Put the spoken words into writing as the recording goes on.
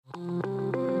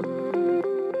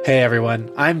Hey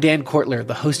everyone, I'm Dan Kortler,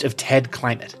 the host of TED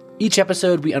Climate. Each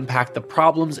episode, we unpack the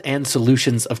problems and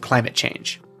solutions of climate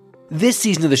change. This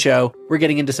season of the show, we're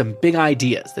getting into some big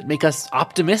ideas that make us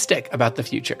optimistic about the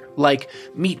future, like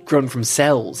meat grown from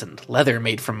cells and leather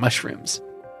made from mushrooms.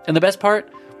 And the best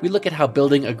part, we look at how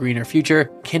building a greener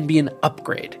future can be an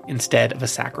upgrade instead of a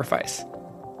sacrifice.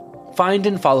 Find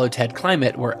and follow TED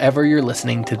Climate wherever you're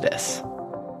listening to this.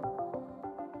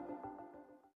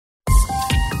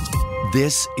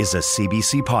 This is a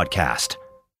CBC podcast.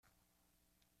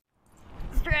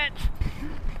 Stretch.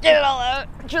 Get it all out.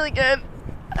 It's really good.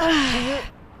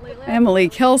 Emily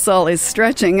Kelsall is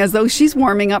stretching as though she's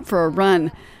warming up for a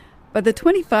run. But the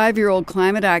 25-year-old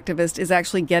climate activist is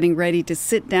actually getting ready to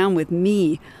sit down with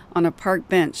me on a park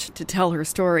bench to tell her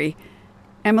story.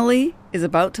 Emily is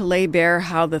about to lay bare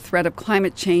how the threat of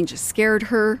climate change scared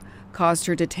her, caused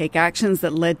her to take actions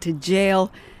that led to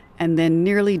jail, and then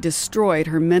nearly destroyed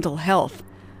her mental health.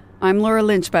 I'm Laura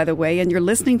Lynch, by the way, and you're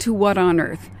listening to What on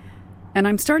Earth. And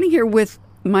I'm starting here with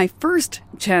my first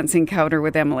chance encounter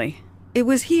with Emily. It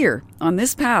was here, on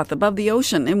this path above the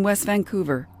ocean in West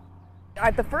Vancouver.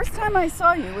 The first time I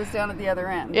saw you was down at the other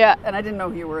end. Yeah. And I didn't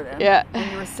know who you were then. Yeah.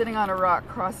 And you were sitting on a rock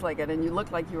cross-legged and you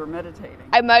looked like you were meditating.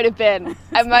 I might have been.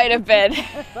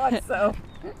 I thought so.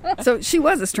 So she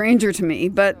was a stranger to me,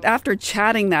 but after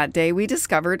chatting that day, we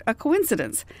discovered a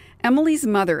coincidence. Emily's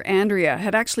mother, Andrea,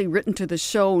 had actually written to the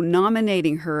show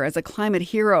nominating her as a climate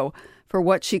hero for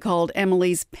what she called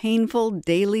Emily's painful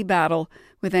daily battle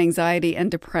with anxiety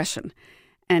and depression.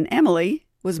 And Emily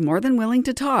was more than willing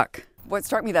to talk. What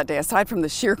struck me that day, aside from the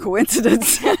sheer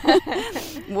coincidence,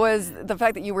 was the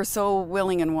fact that you were so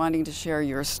willing and wanting to share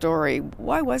your story.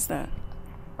 Why was that?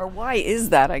 Or why is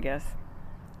that, I guess?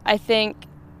 I think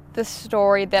the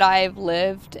story that I've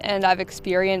lived and I've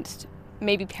experienced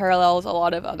maybe parallels a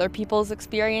lot of other people's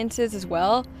experiences as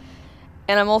well.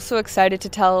 And I'm also excited to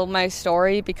tell my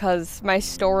story because my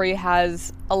story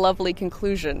has a lovely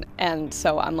conclusion. And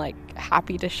so I'm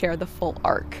happy to share the full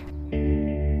arc.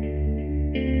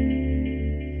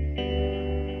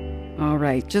 All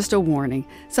right, just a warning.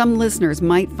 Some listeners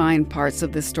might find parts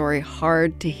of this story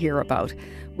hard to hear about.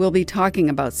 We'll be talking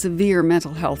about severe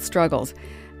mental health struggles.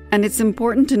 And it's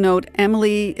important to note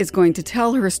Emily is going to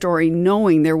tell her story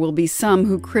knowing there will be some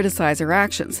who criticize her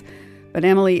actions. But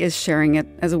Emily is sharing it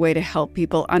as a way to help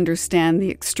people understand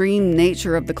the extreme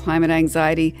nature of the climate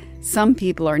anxiety some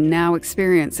people are now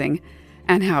experiencing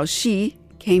and how she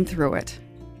came through it.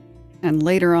 And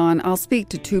later on, I'll speak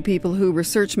to two people who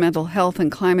research mental health and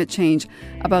climate change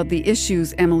about the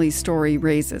issues Emily's story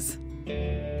raises.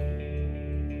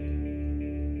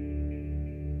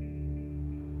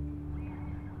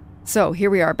 So here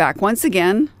we are back once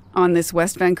again on this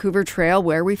West Vancouver trail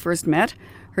where we first met.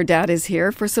 Her dad is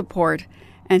here for support,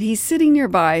 and he's sitting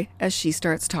nearby as she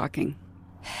starts talking.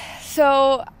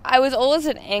 So I was always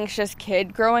an anxious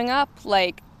kid growing up.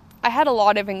 I had a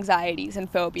lot of anxieties and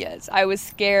phobias. I was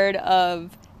scared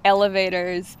of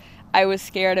elevators. I was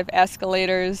scared of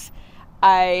escalators.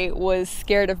 I was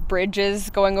scared of bridges,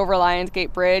 going over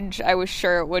Lionsgate Bridge. I was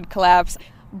sure it would collapse.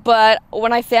 But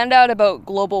when I found out about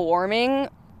global warming,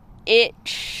 it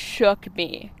shook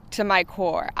me to my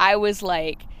core. I was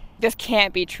like, this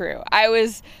can't be true. I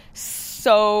was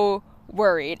so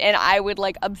worried, and I would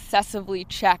obsessively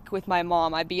check with my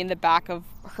mom. I'd be in the back of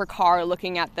her car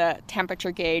looking at the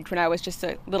temperature gauge when I was just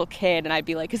a little kid, and I'd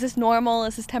be like, is this normal?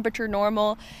 Is this temperature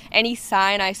normal? Any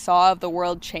sign I saw of the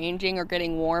world changing or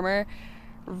getting warmer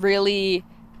really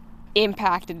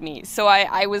impacted me. So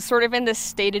I was sort of in this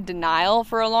state of denial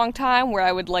for a long time where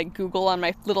I would Google on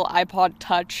my little iPod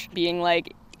Touch being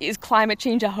like, is climate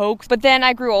change a hoax? But then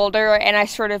I grew older and I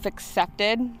sort of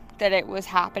accepted that it was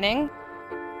happening.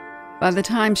 By the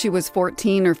time she was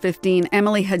 14 or 15,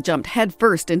 Emily had jumped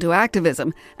headfirst into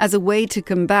activism as a way to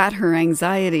combat her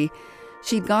anxiety.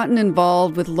 She'd gotten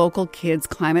involved with local kids'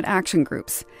 climate action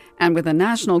groups and with a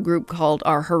national group called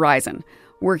Our Horizon,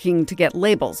 working to get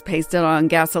labels pasted on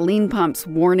gasoline pumps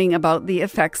warning about the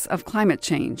effects of climate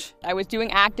change. I was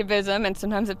doing activism, and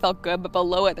sometimes it felt good, but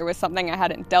below it there was something I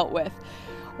hadn't dealt with,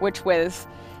 which was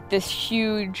this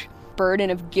huge burden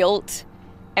of guilt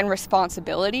and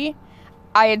responsibility.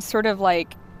 I had sort of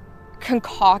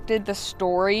concocted the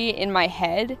story in my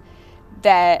head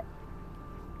that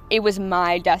it was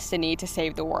my destiny to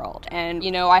save the world. And,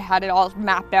 I had it all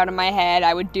mapped out in my head.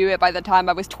 I would do it by the time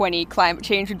I was 20. Climate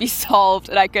change would be solved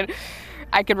and I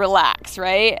could relax,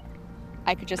 right?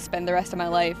 I could just spend the rest of my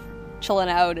life chilling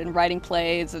out and writing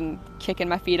plays and kicking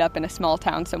my feet up in a small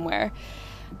town somewhere.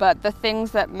 But the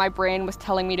things that my brain was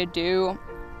telling me to do,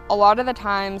 a lot of the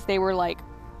times they were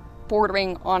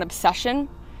bordering on obsession,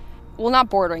 well, not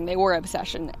bordering, they were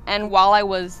obsession. And while I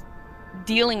was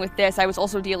dealing with this, I was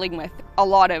also dealing with a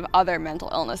lot of other mental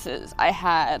illnesses. I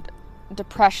had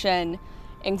depression,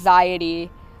 anxiety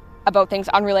about things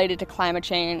unrelated to climate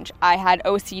change. I had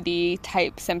OCD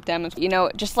type symptoms,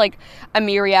 just like a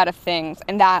myriad of things.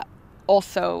 And that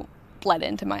also bled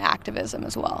into my activism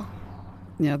as well.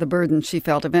 Yeah, the burden she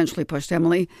felt eventually pushed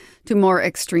Emily to more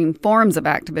extreme forms of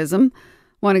activism.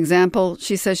 One example,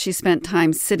 she says she spent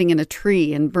time sitting in a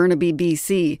tree in Burnaby,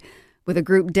 BC, with a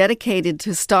group dedicated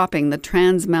to stopping the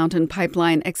Trans Mountain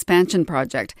Pipeline Expansion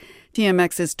Project.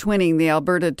 TMX is twinning the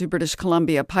Alberta to British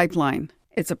Columbia pipeline.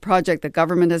 It's a project the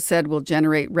government has said will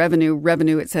generate revenue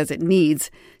it says it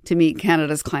needs to meet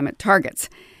Canada's climate targets.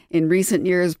 In recent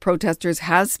years, protesters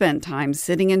have spent time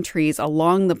sitting in trees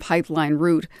along the pipeline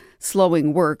route,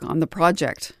 slowing work on the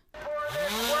project.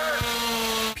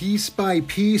 Piece by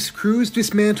piece, crews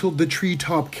dismantled the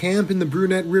treetop camp in the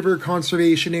Brunette River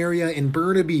Conservation Area in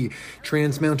Burnaby.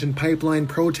 Trans Mountain Pipeline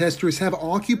protesters have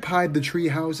occupied the tree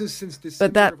houses since December.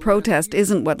 But that protest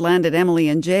isn't what landed Emily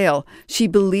in jail. She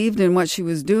believed in what she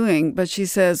was doing, but she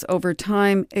says over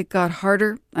time it got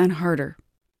harder and harder.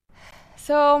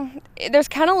 So there's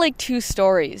kind of like two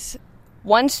stories.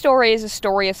 One story is a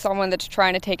story of someone that's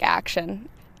trying to take action.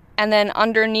 And then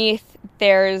underneath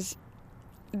there's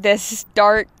this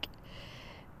dark,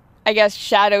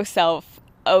 shadow self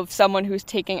of someone who's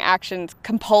taking actions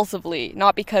compulsively,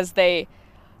 not because they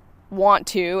want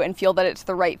to and feel that it's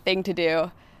the right thing to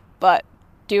do, but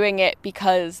doing it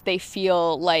because they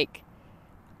feel like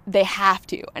they have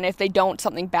to. And if they don't,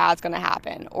 something bad's going to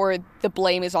happen, or the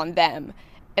blame is on them.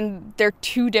 And they're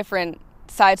two different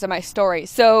sides of my story.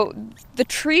 So the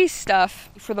tree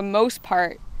stuff, for the most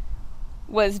part,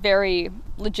 was very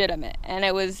legitimate, and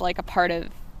it was like a part of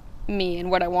me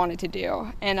and what I wanted to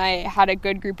do. And I had a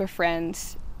good group of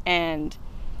friends, and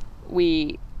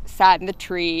we sat in the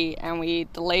tree and we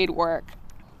delayed work.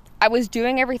 I was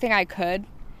doing everything I could,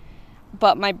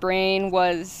 but my brain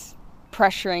was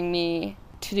pressuring me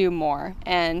to do more,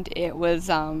 and it was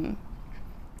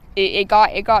it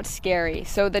got scary.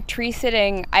 So the tree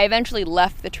sitting, I eventually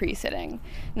left the tree sitting,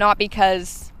 not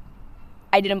because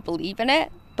I didn't believe in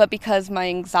it, but because my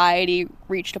anxiety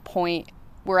reached a point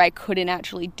where I couldn't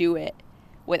actually do it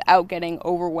without getting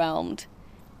overwhelmed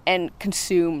and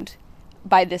consumed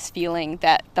by this feeling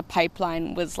that the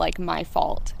pipeline was like my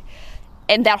fault.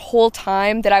 And that whole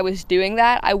time that I was doing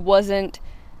that, I wasn't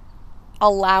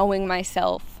allowing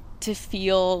myself to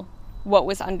feel what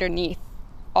was underneath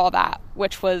all that,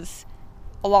 which was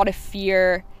a lot of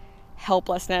fear,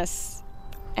 helplessness,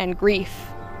 and grief.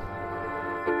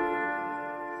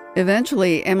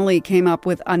 Eventually, Emily came up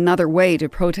with another way to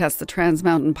protest the Trans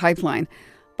Mountain Pipeline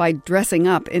by dressing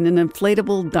up in an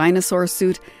inflatable dinosaur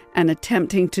suit and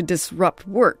attempting to disrupt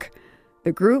work.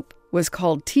 The group was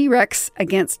called T-Rex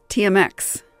Against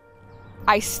TMX.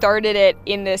 I started it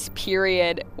in this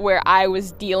period where I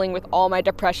was dealing with all my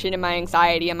depression and my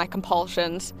anxiety and my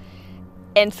compulsions.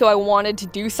 And so I wanted to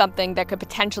do something that could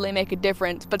potentially make a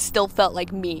difference, but still felt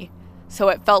like me. So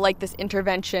it felt like this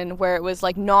intervention where it was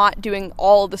like not doing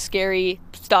all the scary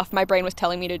stuff my brain was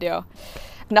telling me to do.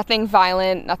 Nothing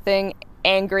violent, nothing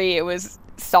angry. It was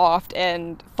soft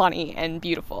and funny and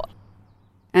beautiful.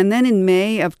 And then in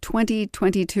May of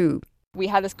 2022, we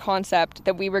had this concept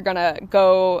that we were going to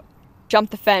go jump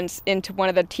the fence into one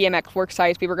of the TMX work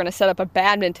sites. We were going to set up a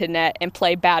badminton net and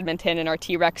play badminton in our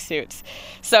T-Rex suits.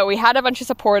 So we had a bunch of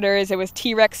supporters. It was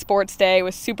T-Rex Sports Day. It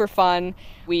was super fun.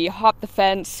 We hopped the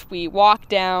fence. We walked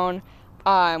down.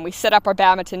 We set up our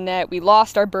badminton net. We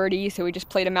lost our birdie, so we just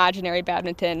played imaginary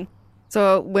badminton.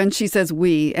 So when she says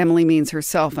we, Emily means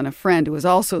herself and a friend who was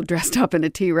also dressed up in a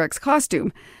T-Rex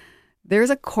costume. There's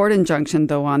a court injunction,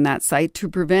 though, on that site to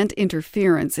prevent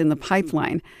interference in the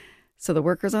pipeline. So the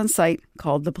workers on site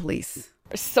called the police.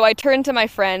 So I turned to my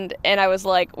friend and I was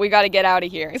like, we got to get out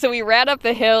of here. So we ran up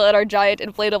the hill in our giant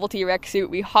inflatable T-Rex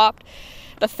suit. We hopped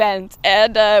the fence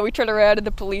and we turned around and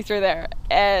the police were there.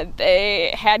 And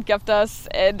they handcuffed us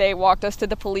and they walked us to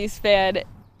the police van.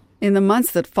 In the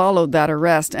months that followed that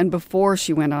arrest and before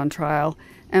she went on trial,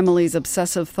 Emily's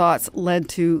obsessive thoughts led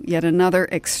to yet another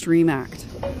extreme act.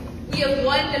 We have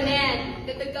one demand,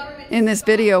 that the government... In this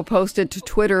video posted to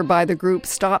Twitter by the group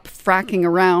Stop Fracking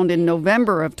Around in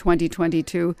November of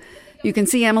 2022, you can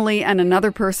see Emily and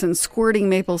another person squirting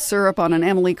maple syrup on an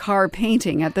Emily Carr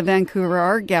painting at the Vancouver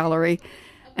Art Gallery,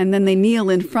 and then they kneel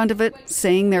in front of it,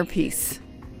 saying their piece.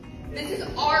 This is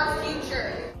our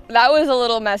future. That was a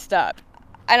little messed up.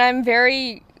 And I'm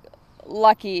very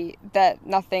lucky that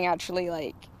nothing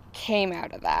actually, came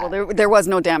out of that. Well, there was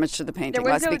no damage to the painting,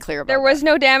 let's be clear about that. There was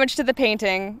no damage to the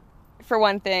painting, for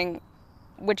one thing.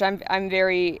 which I'm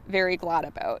very, very glad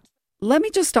about. Let me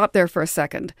just stop there for a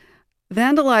second.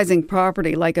 Vandalizing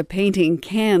property like a painting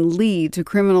can lead to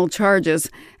criminal charges,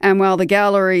 and while the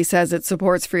gallery says it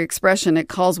supports free expression, it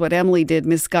calls what Emily did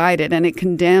misguided, and it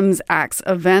condemns acts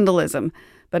of vandalism.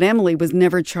 But Emily was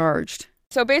never charged.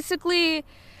 So basically,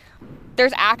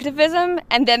 there's activism,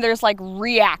 and then there's like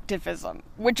reactivism,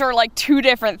 which are like two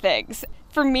different things.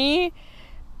 For me,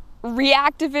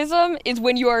 reactivism is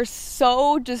when you are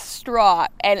so distraught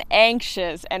and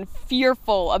anxious and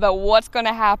fearful about what's going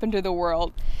to happen to the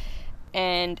world.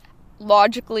 And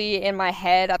logically in my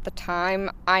head at the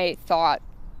time, I thought,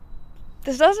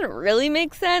 this doesn't really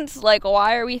make sense. Like,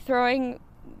 why are we throwing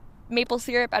maple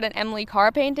syrup at an Emily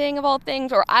Carr painting of all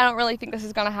things? Or I don't really think this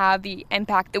is going to have the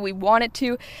impact that we want it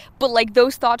to. But like,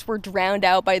 those thoughts were drowned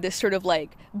out by this sort of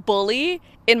like bully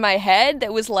in my head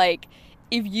that was like,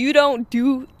 if you don't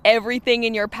do everything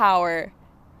in your power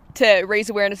to raise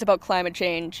awareness about climate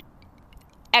change,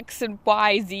 X and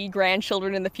Y, Z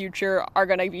grandchildren in the future are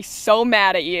going to be so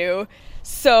mad at you.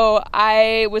 So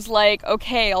I was like,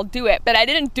 okay, I'll do it. But I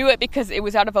didn't do it because it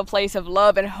was out of a place of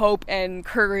love and hope and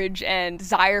courage and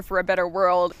desire for a better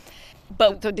world.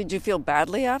 But So did you feel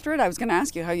badly after it? I was going to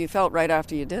ask you how you felt right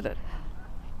after you did it.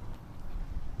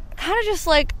 Kind of just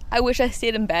like, I wish I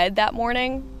stayed in bed that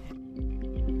morning.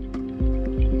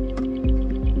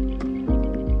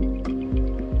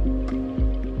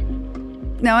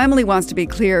 Now, Emily wants to be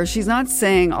clear. She's not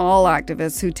saying all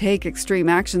activists who take extreme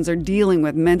actions are dealing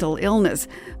with mental illness,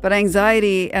 but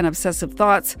anxiety and obsessive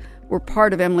thoughts were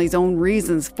part of Emily's own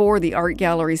reasons for the art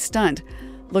gallery stunt.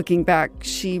 Looking back,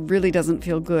 she really doesn't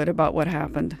feel good about what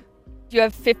happened. You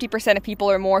have 50% of people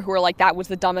or more who are like, that was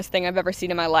the dumbest thing I've ever seen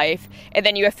in my life. And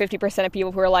then you have 50% of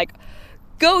people who are like,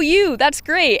 go you, that's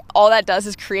great. All that does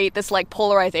is create this like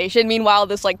polarization. Meanwhile,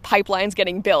 this like pipeline's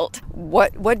getting built.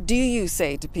 What do you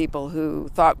say to people who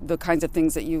thought the kinds of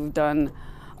things that you've done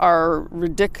are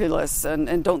ridiculous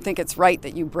and don't think it's right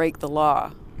that you break the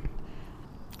law?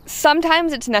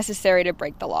 Sometimes it's necessary to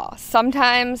break the law.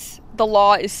 Sometimes the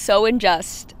law is so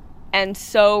unjust and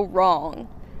so wrong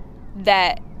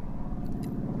that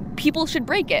people should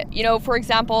break it. You know, for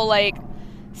example, like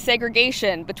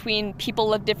segregation between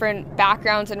people of different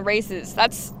backgrounds and races.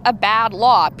 That's a bad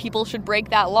law. People should break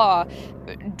that law.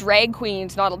 Drag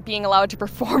queens not being allowed to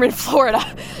perform in Florida.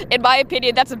 In my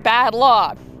opinion, that's a bad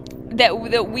law.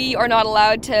 That we are not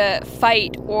allowed to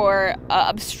fight or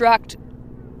obstruct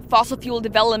fossil fuel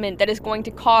development that is going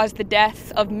to cause the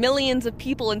death of millions of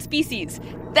people and species.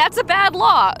 That's a bad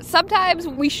law. Sometimes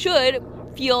we should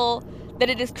feel that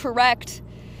it is correct.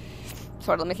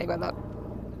 Sorry, let me think about that.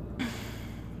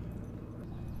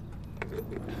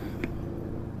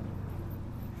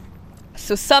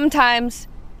 So sometimes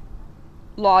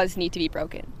laws need to be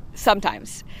broken.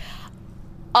 Sometimes.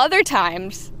 Other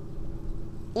times,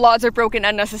 laws are broken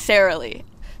unnecessarily.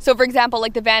 So for example,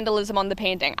 like the vandalism on the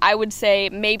painting, I would say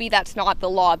maybe that's not the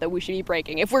law that we should be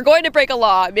breaking. If we're going to break a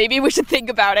law, maybe we should think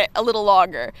about it a little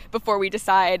longer before we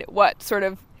decide what sort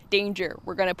of danger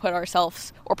we're going to put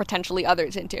ourselves or potentially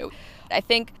others into. I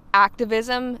think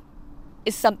activism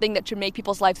is something that should make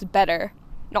people's lives better,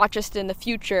 not just in the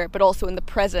future, but also in the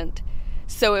present.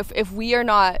 So if we are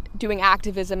not doing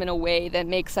activism in a way that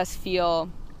makes us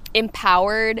feel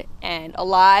empowered and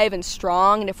alive and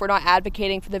strong, and if we're not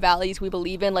advocating for the values we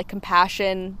believe in, like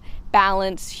compassion,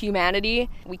 balance, humanity,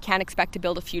 we can't expect to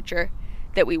build a future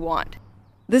that we want.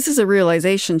 This is a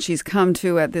realization she's come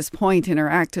to at this point in her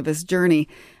activist journey,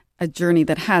 a journey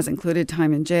that has included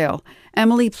time in jail.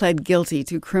 Emily pled guilty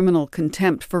to criminal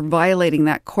contempt for violating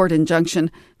that court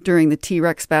injunction during the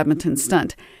T-Rex badminton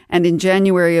stunt. And in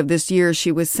January of this year,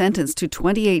 she was sentenced to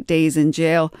 28 days in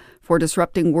jail for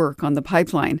disrupting work on the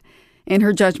pipeline. In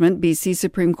her judgment, BC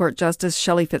Supreme Court Justice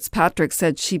Shelley Fitzpatrick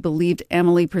said she believed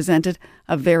Emily presented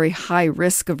a very high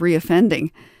risk of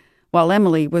reoffending. While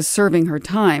Emily was serving her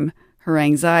time, her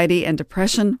anxiety and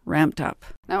depression ramped up.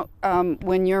 Now,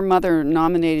 when your mother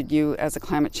nominated you as a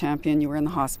climate champion, you were in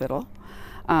the hospital.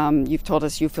 You've told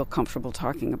us you feel comfortable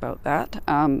talking about that.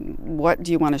 What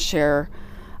do you want to share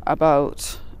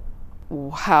about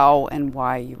how and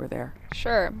why you were there?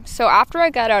 Sure. So after I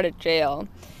got out of jail,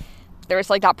 there was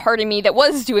like that part of me that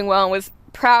was doing well and was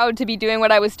proud to be doing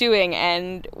what I was doing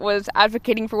and was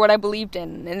advocating for what I believed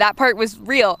in. And that part was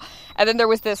real. And then there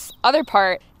was this other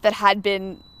part that had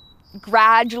been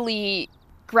gradually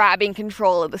grabbing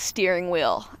control of the steering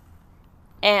wheel.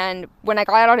 And when I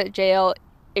got out of jail,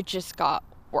 it just got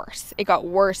worse. It got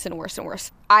worse and worse and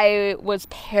worse. I was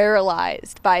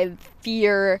paralyzed by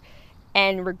fear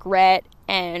and regret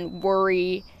and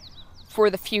worry for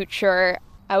the future.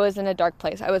 I was in a dark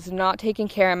place. I was not taking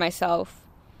care of myself.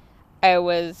 I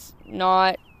was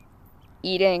not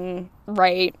eating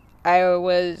right. It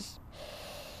was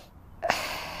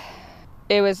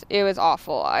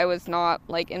awful. I was not,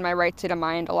 like, in my right state of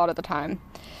mind a lot of the time.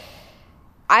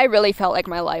 I really felt like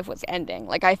my life was ending.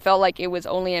 Like, I felt like it was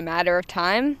only a matter of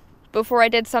time before I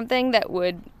did something that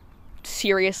would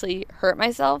seriously hurt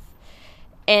myself.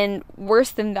 And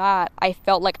worse than that, I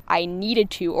felt like I needed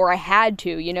to, or I had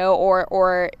to, you know,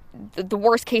 or the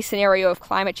worst case scenario of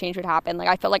climate change would happen. Like,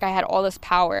 I felt like I had all this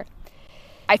power.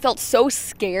 I felt so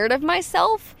scared of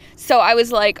myself. So I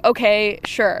was like, okay,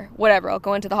 sure, whatever. I'll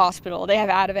go into the hospital. They have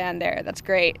Ativan there. That's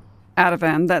great.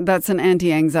 Ativan, that's an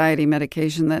anti-anxiety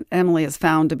medication that Emily has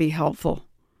found to be helpful.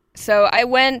 So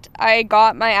I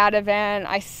got my Ativan.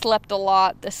 I slept a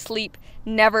lot. The sleep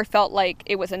never felt like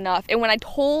it was enough. And when I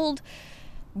told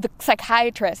the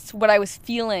psychiatrists what I was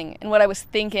feeling and what I was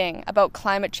thinking about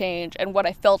climate change and what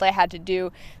I felt I had to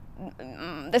do,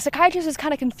 the psychiatrist was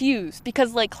kind of confused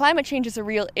because, like, climate change is a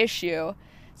real issue.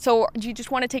 So do you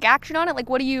just want to take action on it? Like,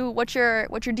 what's your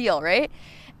deal, right?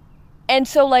 And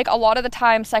so, like, a lot of the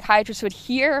time psychiatrists would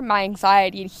hear my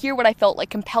anxiety and hear what I felt, like,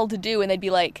 compelled to do, and they'd be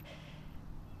like,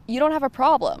 you don't have a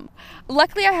problem.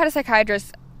 Luckily, I had a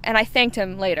psychiatrist, and I thanked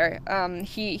him later.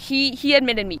 He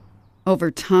admitted me.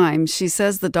 Over time, she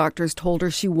says the doctors told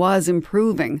her she was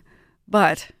improving,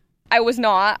 but I was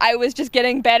not. I was just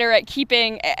getting better at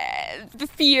keeping the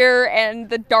fear and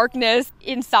the darkness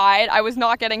inside. I was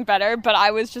not getting better, but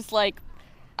I was just like,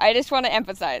 I just want to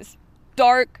emphasize,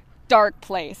 dark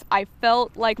place. I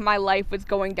felt like my life was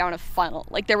going down a funnel.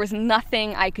 Like, there was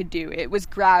nothing I could do. It was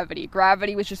gravity.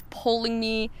 Gravity was just pulling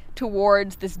me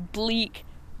towards this bleak,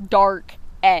 dark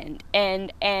end.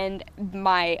 And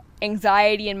my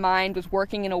anxiety and mind was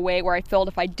working in a way where I felt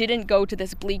if I didn't go to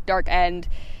this bleak, dark end,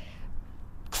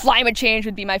 climate change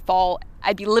would be my fault.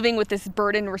 I'd be living with this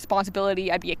burden and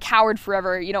responsibility. I'd be a coward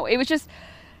forever. You know, it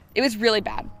was really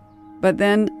bad. But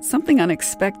then something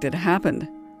unexpected happened.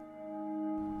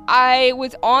 I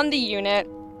was on the unit,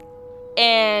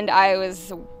 and I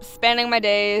was spending my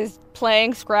days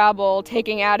playing Scrabble,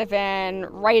 taking Ativan,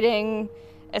 writing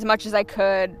as much as I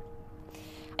could.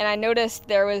 And I noticed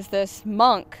there was this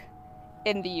monk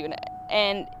in the unit.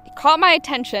 And it caught my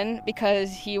attention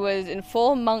because he was in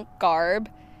full monk garb,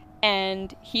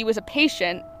 and he was a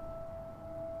patient.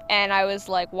 And I was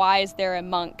like, why is there a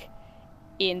monk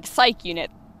in the psych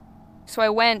unit? So I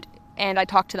went and I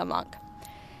talked to the monk.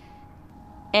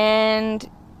 And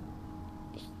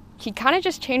he kind of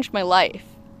just changed my life.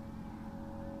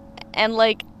 And,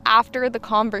 like, after the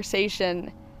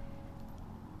conversation,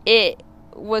 it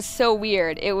was so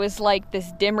weird. It was like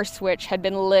this dimmer switch had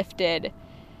been lifted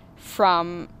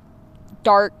from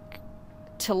dark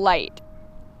to light,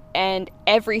 and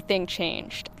everything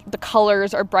changed. The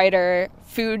colors are brighter,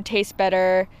 food tastes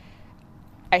better.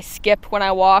 I skip when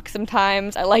I walk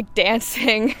sometimes. I like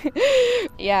dancing.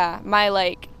 Yeah, my,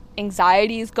 like,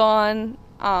 anxiety is gone,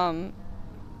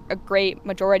 a great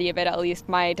majority of it at least.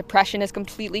 My depression is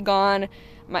completely gone.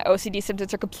 My OCD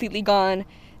symptoms are completely gone.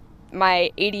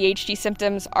 My ADHD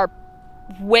symptoms are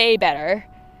way better.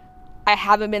 I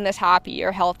haven't been this happy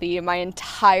or healthy in my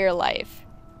entire life.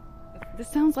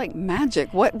 This sounds like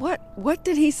magic. What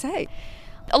did he say?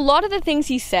 A lot of the things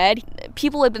he said,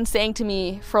 people have been saying to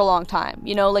me for a long time.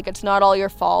 You know, like, it's not all your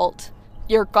fault.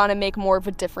 You're gonna make more of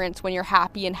a difference when you're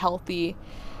happy and healthy.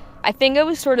 I think it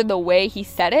was sort of the way he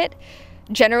said it.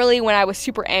 Generally, when I was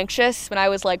super anxious, when I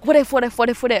was like, what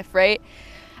if, right?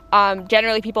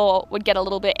 Generally, people would get a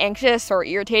little bit anxious or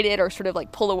irritated or sort of,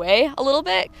 like, pull away a little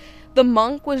bit. The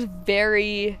monk was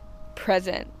very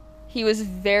present. He was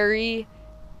very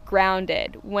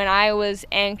grounded. When I was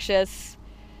anxious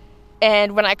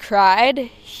and when I cried,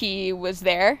 he was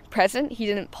there, present. He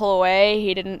didn't pull away.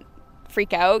 He didn't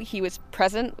freak out. He was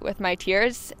present with my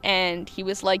tears, and he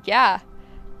was like, yeah,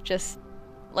 just,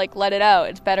 like, let it out.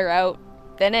 It's better out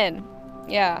than in.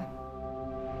 Yeah.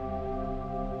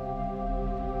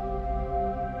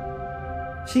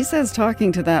 She says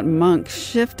talking to that monk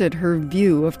shifted her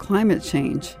view of climate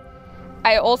change.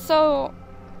 I also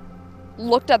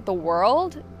looked at the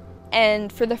world,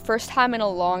 and for the first time in a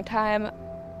long time,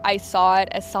 I saw it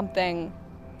as something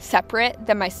separate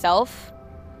than myself,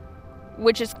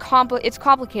 which is it's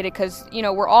complicated because, you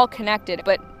know, we're all connected,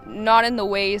 but not in the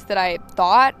ways that I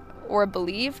thought or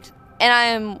believed. And I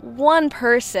am one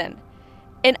person,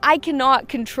 and I cannot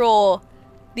control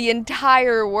the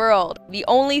entire world. The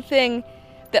only thing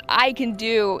that I can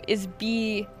do is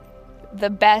be the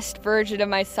best version of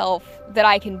myself that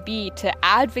I can be, to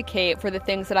advocate for the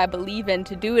things that I believe in,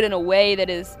 to do it in a way that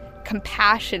is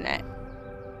compassionate.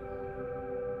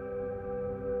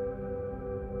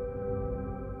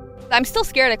 I'm still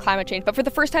scared of climate change, but for the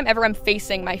first time ever, I'm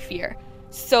facing my fear.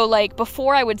 So like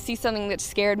before I would see something that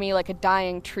scared me, like a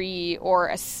dying tree or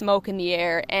a smoke in the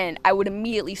air, and I would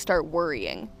immediately start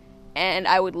worrying and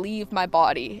I would leave my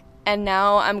body. And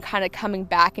now I'm kind of coming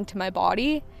back into my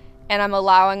body and I'm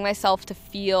allowing myself to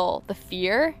feel the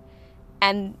fear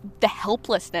and the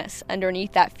helplessness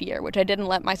underneath that fear, which I didn't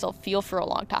let myself feel for a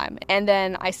long time. And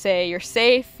then I say, you're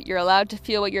safe, you're allowed to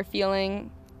feel what you're feeling,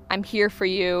 I'm here for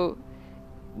you.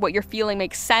 What you're feeling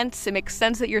makes sense. It makes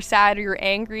sense that you're sad or you're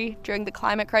angry during the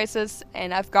climate crisis,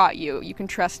 and I've got you. You can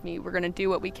trust me. We're going to do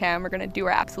what we can. We're going to do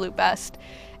our absolute best.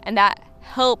 And that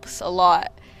helps a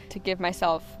lot to give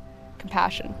myself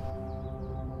compassion.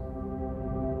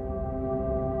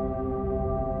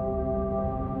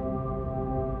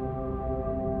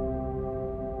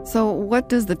 So what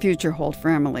does the future hold for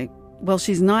Emily? Well,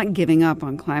 she's not giving up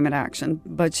on climate action,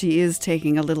 but she is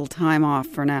taking a little time off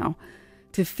for now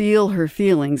to feel her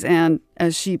feelings and,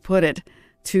 as she put it,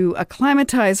 to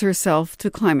acclimatize herself to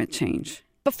climate change.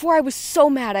 Before I was so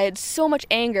mad. I had so much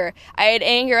anger. I had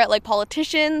anger at like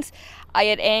politicians. I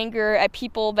had anger at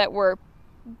people that were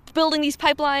building these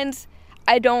pipelines.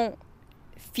 I don't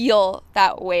feel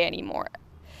that way anymore.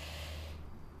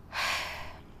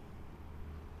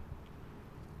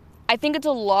 I think it's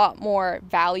a lot more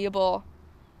valuable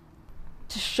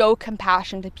to show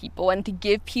compassion to people and to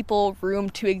give people room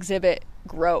to exhibit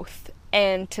growth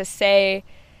and to say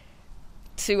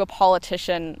to a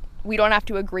politician, we don't have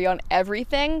to agree on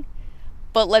everything,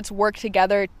 but let's work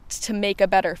together to make a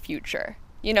better future.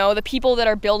 You know, the people that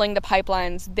are building the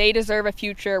pipelines, they deserve a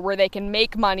future where they can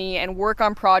make money and work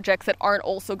on projects that aren't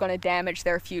also going to damage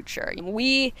their future.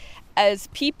 We, as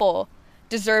people,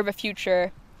 deserve a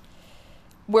future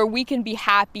where we can be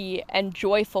happy and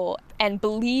joyful and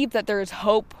believe that there is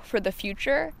hope for the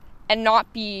future and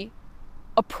not be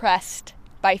oppressed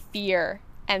by fear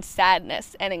and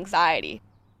sadness and anxiety.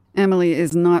 Emily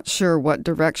is not sure what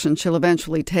direction she'll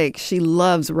eventually take. She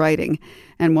loves writing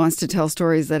and wants to tell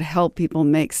stories that help people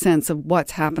make sense of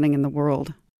what's happening in the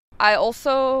world. I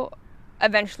also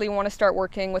eventually want to start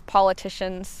working with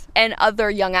politicians and other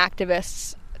young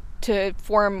activists to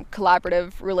form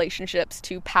collaborative relationships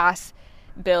to pass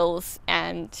bills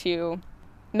and to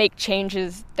make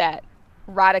changes that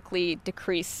radically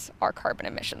decrease our carbon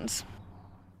emissions.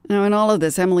 Now, in all of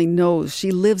this, Emily knows she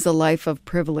lives a life of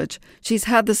privilege. She's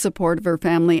had the support of her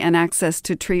family and access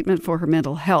to treatment for her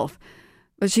mental health.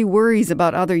 But she worries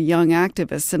about other young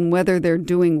activists and whether they're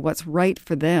doing what's right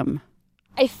for them.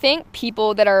 I think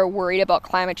people that are worried about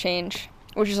climate change,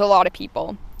 which is a lot of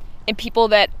people, and people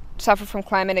that suffer from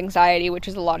climate anxiety, which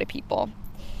is a lot of people,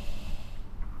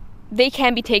 they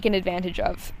can be taken advantage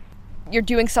of. You're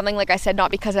doing something, like I said,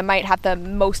 not because it might have the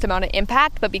most amount of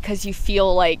impact, but because you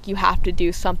feel like you have to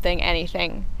do something,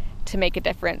 anything, to make a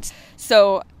difference.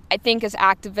 So I think as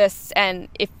activists, and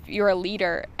if you're a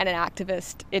leader and an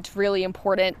activist, it's really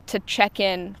important to check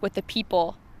in with the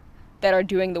people that are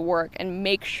doing the work and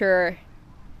make sure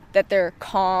that they're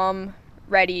calm,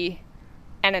 ready,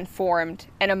 and informed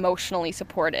and emotionally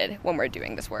supported when we're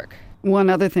doing this work.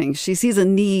 One other thing, she sees a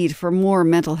need for more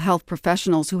mental health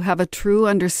professionals who have a true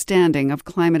understanding of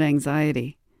climate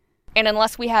anxiety. And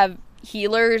unless we have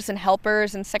healers and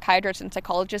helpers and psychiatrists and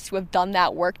psychologists who have done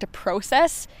that work to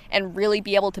process and really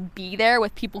be able to be there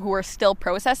with people who are still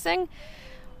processing,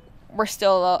 we're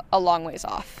still a long ways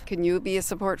off. Can you be a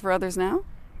support for others now?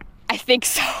 I think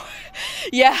so.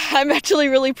 Yeah, I'm actually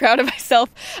really proud of myself.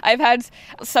 I've had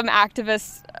some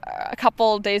activists a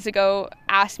couple days ago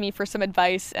ask me for some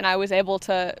advice, and I was able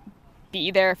to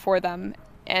be there for them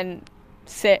and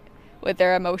sit with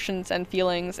their emotions and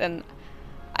feelings, and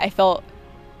I felt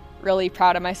really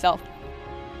proud of myself.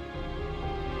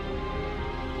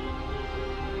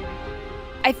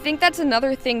 I think that's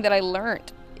another thing that I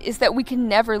learned, is that we can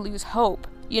never lose hope.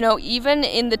 You know, even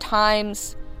in the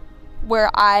times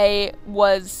where I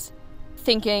was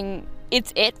thinking,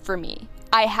 it's it for me,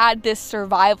 I had this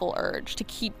survival urge to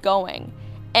keep going.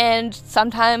 And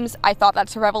sometimes I thought that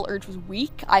survival urge was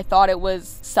weak. I thought it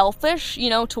was selfish,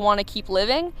 to want to keep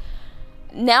living.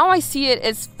 Now I see it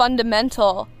as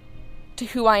fundamental to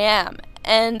who I am.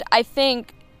 And I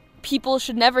think people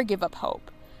should never give up hope,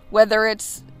 whether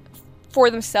it's for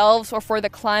themselves or for the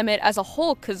climate as a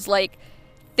whole, because,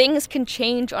 things can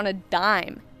change on a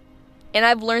dime. And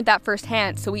I've learned that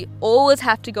firsthand. So we always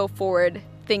have to go forward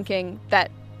thinking that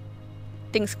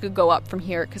things could go up from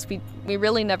here, because we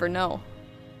really never know.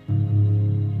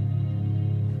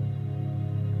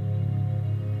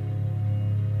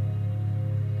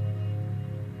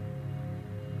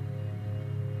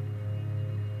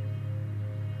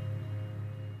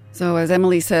 So as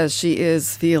Emily says, she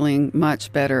is feeling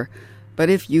much better.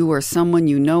 But if you or someone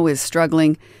you know is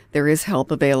struggling, there is help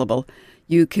available.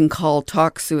 You can call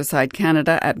Talk Suicide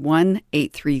Canada at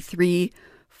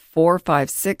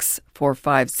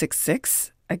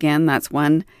 1-833-456-4566. Again, that's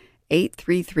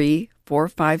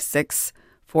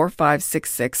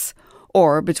 1-833-456-4566.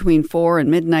 Or between 4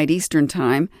 and midnight Eastern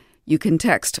Time, you can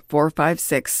text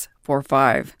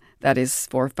 45645. That is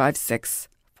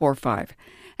 45645.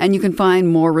 And you can find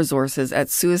more resources at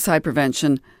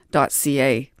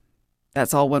suicideprevention.ca.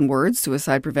 That's all one word,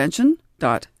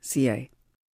 suicideprevention.ca.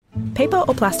 Paper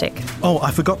or plastic? Oh, I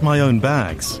forgot my own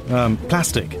bags.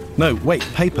 Plastic. No, wait,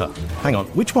 paper. Hang on,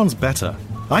 which one's better?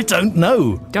 I don't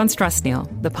know. Don't stress, Neil.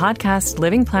 The podcast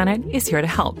Living Planet is here to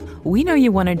help. We know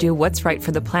you want to do what's right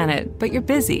for the planet, but you're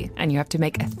busy and you have to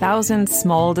make 1,000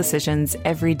 small decisions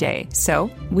every day. So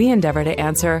we endeavor to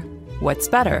answer, what's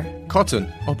better?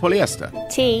 Cotton or polyester?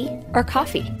 Tea or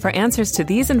coffee? For answers to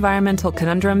these environmental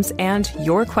conundrums and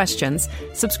your questions,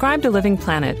 subscribe to Living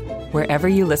Planet wherever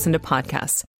you listen to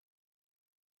podcasts.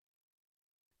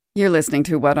 You're listening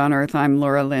to What on Earth? I'm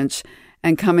Laura Lynch.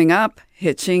 And coming up,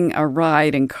 hitching a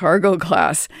ride in cargo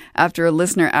class after a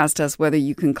listener asked us whether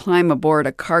you can climb aboard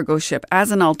a cargo ship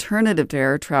as an alternative to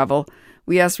air travel.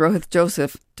 We asked Rohith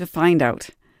Joseph to find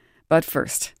out. But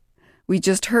first, we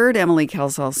just heard Emily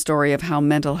Kelsall's story of how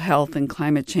mental health and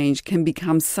climate change can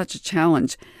become such a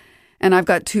challenge. And I've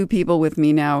got two people with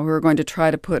me now who are going to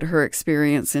try to put her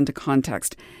experience into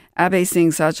context. Abhay Singh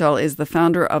Sachal is the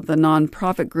founder of the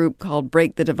non-profit group called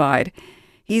Break the Divide.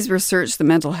 He's researched the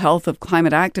mental health of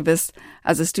climate activists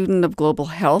as a student of global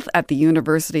health at the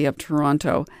University of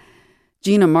Toronto.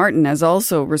 Gina Martin has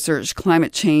also researched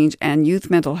climate change and youth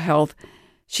mental health.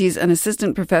 She's an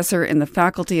assistant professor in the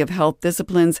Faculty of Health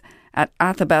Disciplines at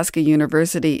Athabasca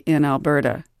University in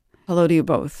Alberta. Hello to you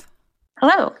both.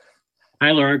 Hello.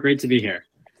 Hi, Laura. Great to be here.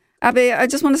 Abhay, I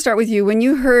just want to start with you. When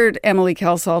you heard Emily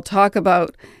Kelsall talk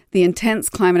about the intense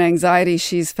climate anxiety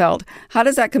she's felt, how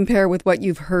does that compare with what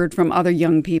you've heard from other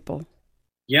young people?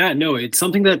 Yeah, no, it's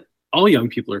something that all young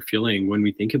people are feeling when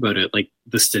we think about it. Like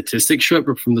the statistics show up,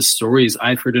 but from the stories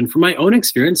I've heard and from my own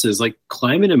experiences, like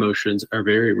climate emotions are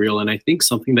very real. And I think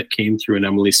something that came through in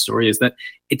Emily's story is that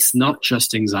it's not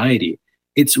just anxiety.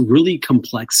 It's really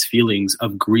complex feelings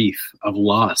of grief, of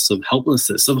loss, of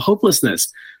helplessness, of hopelessness,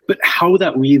 but how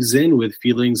that weaves in with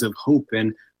feelings of hope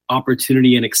and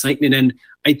opportunity and excitement. And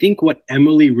I think what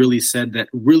Emily really said that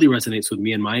really resonates with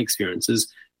me and my experience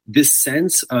is this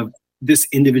sense of this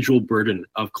individual burden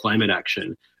of climate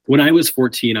action. When I was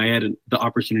 14, I had the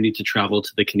opportunity to travel to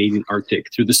the Canadian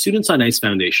Arctic through the Students on Ice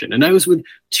Foundation. And I was with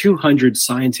 200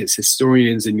 scientists,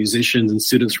 historians, and musicians and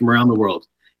students from around the world.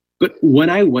 But when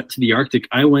I went to the Arctic,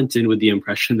 I went in with the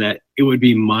impression that it would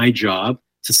be my job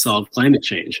to solve climate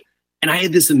change. And I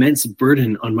had this immense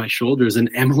burden on my shoulders. And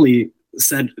Emily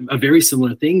said a very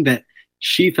similar thing, that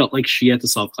she felt like she had to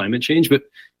solve climate change. But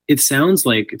it sounds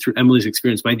like through Emily's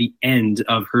experience, by the end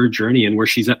of her journey and where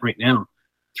she's at right now,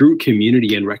 through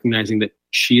community and recognizing that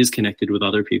she is connected with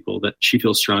other people, that she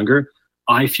feels stronger.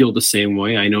 I feel the same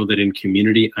way. I know that in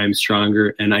community, I'm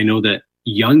stronger. And I know that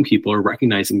young people are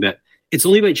recognizing that it's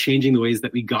only by changing the ways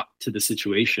that we got to the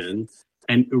situation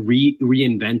and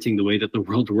reinventing the way that the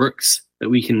world works that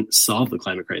we can solve the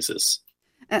climate crisis.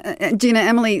 Gina,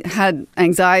 Emily had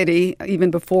anxiety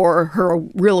even before her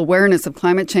real awareness of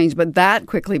climate change, but that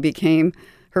quickly became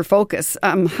her focus.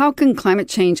 How can climate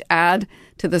change add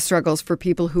to the struggles for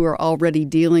people who are already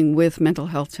dealing with mental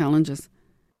health challenges?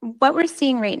 What we're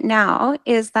seeing right now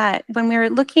is that when we're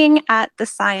looking at the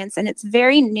science, and it's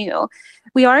very new,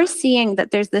 we are seeing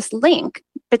that there's this link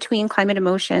between climate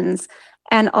emotions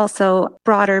and also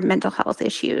broader mental health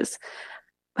issues.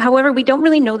 However, we don't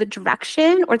really know the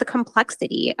direction or the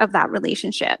complexity of that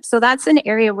relationship. So that's an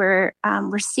area where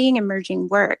we're seeing emerging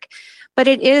work. But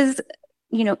it is,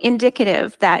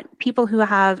 indicative that people who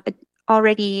have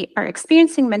already are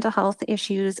experiencing mental health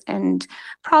issues and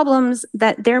problems,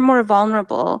 that they're more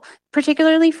vulnerable,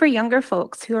 particularly for younger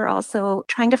folks who are also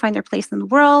trying to find their place in the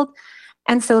world.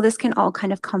 And so this can all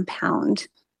kind of compound.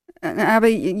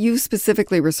 Abhay, you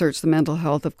specifically researched the mental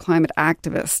health of climate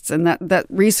activists, and that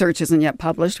research isn't yet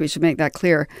published. We should make that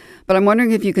clear. But I'm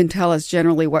wondering if you can tell us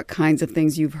generally what kinds of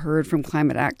things you've heard from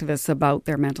climate activists about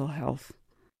their mental health.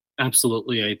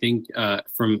 Absolutely. I think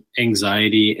from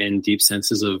anxiety and deep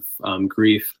senses of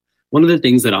grief, one of the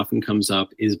things that often comes up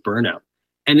is burnout.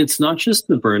 And it's not just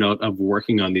the burnout of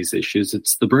working on these issues.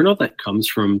 It's the burnout that comes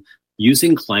from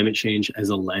using climate change as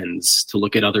a lens to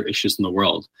look at other issues in the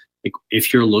world. Like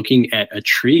if you're looking at a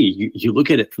tree, you look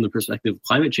at it from the perspective of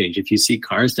climate change. If you see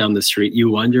cars down the street,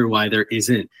 you wonder why there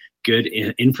isn't good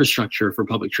infrastructure for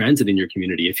public transit in your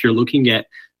community, if you're looking at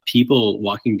people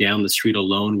walking down the street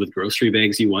alone with grocery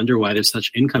bags, you wonder why there's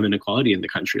such income inequality in the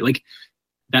country. Like,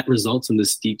 that results in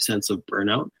this deep sense of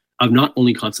burnout, of not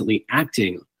only constantly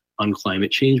acting on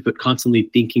climate change, but constantly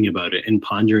thinking about it and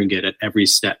pondering it at every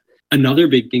step. Another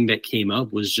big thing that came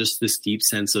up was just this deep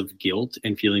sense of guilt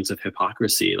and feelings of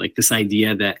hypocrisy, like this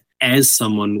idea that as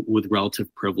someone with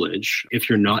relative privilege, if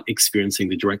you're not experiencing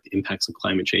the direct impacts of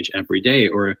climate change every day,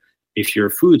 or if you're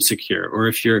food secure, or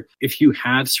if you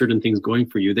have certain things going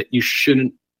for you, that you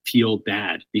shouldn't feel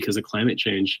bad because of climate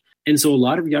change. And so a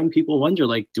lot of young people wonder,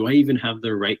 like, do I even have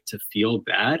the right to feel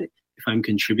bad if I'm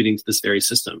contributing to this very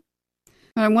system?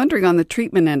 I'm wondering on the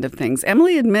treatment end of things.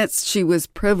 Emily admits she was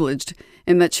privileged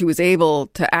in that she was able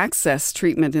to access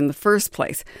treatment in the first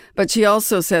place. But she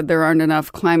also said there aren't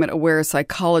enough climate-aware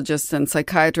psychologists and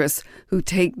psychiatrists who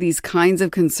take these kinds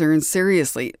of concerns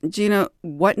seriously. Gina,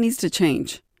 what needs to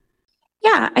change?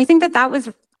 Yeah, I think that was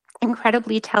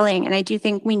incredibly telling. And I do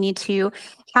think we need to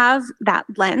have that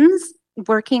lens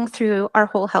working through our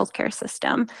whole healthcare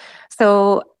system.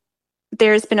 So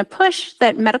there's been a push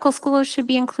that medical schools should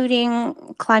be including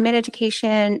climate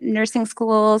education, nursing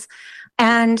schools,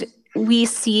 and we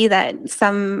see that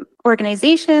some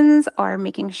organizations are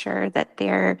making sure that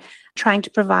they're trying to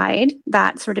provide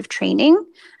that sort of training.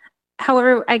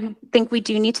 However, I think we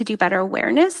do need to do better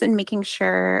awareness and making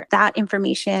sure that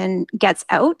information gets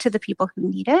out to the people who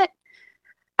need it.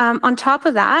 On top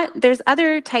of that, there's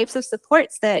other types of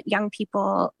supports that young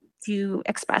people do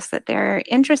express that they're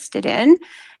interested in.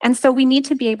 And so we need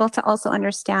to be able to also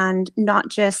understand not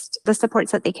just the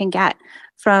supports that they can get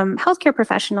from healthcare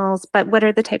professionals, but what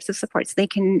are the types of supports they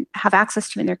can have access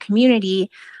to in their community,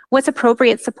 what's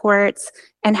appropriate supports,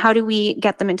 and how do we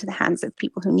get them into the hands of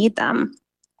people who need them.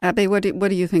 Abby, what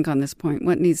do you think on this point?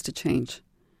 What needs to change?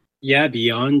 Yeah,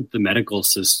 beyond the medical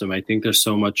system, I think there's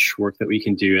so much work that we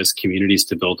can do as communities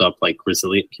to build up like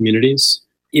resilient communities.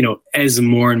 You know, as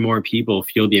more and more people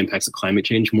feel the impacts of climate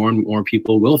change, more and more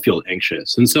people will feel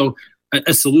anxious. And so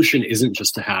a solution isn't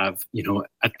just to have,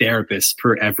 a therapist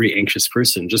for every anxious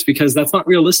person, just because that's not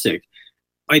realistic.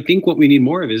 I think what we need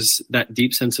more of is that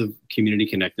deep sense of community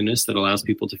connectedness that allows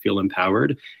people to feel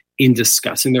empowered in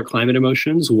discussing their climate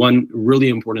emotions. One really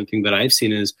important thing that I've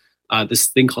seen is this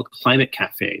thing called climate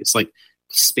cafes, like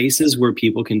spaces where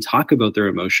people can talk about their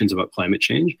emotions about climate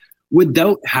change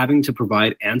without having to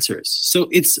provide answers. So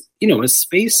it's, a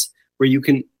space where you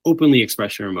can openly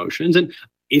express your emotions. And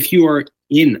if you are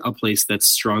in a place that's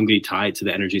strongly tied to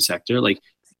the energy sector, like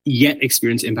yet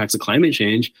experience impacts of climate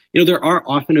change, there are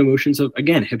often emotions of,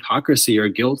 again, hypocrisy or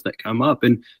guilt that come up.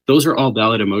 And those are all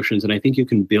valid emotions. And I think you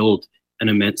can build an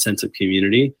immense sense of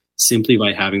community simply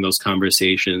by having those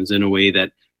conversations in a way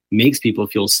that makes people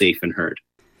feel safe and heard.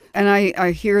 And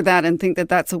I hear that and think that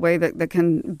that's a way that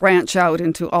can branch out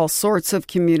into all sorts of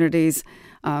communities.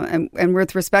 And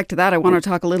with respect to that, I want to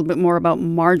talk a little bit more about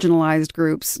marginalized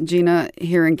groups. Gina,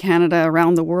 here in Canada,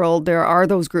 around the world, there are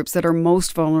those groups that are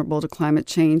most vulnerable to climate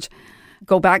change.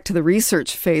 Go back to the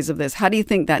research phase of this. How do you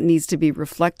think that needs to be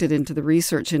reflected into the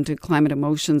research into climate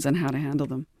emotions and how to handle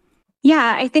them?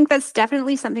 Yeah, I think that's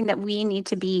definitely something that we need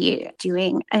to be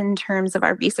doing in terms of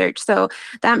our research. So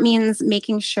that means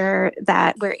making sure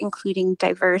that we're including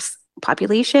diverse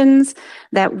populations,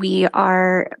 that we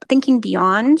are thinking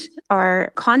beyond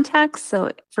our context.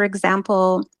 So, for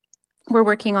example, we're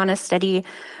working on a study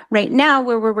right now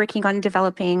where we're working on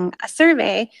developing a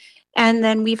survey. And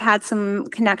then we've had some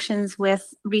connections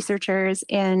with researchers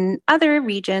in other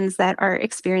regions that are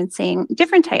experiencing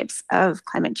different types of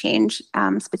climate change,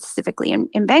 specifically in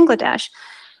Bangladesh.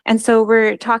 And so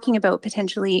we're talking about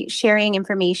potentially sharing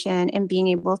information and being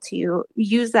able to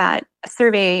use that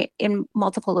survey in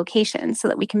multiple locations so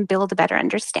that we can build a better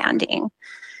understanding.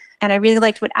 And I really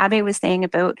liked what Abe was saying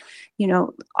about,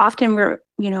 often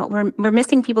we're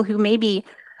missing people who maybe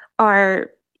are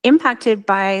impacted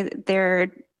by their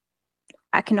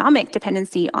economic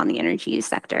dependency on the energy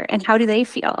sector, and how do they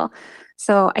feel?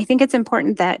 So I think it's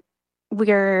important that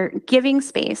we're giving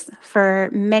space for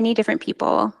many different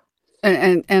people.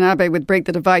 And Abe, with Break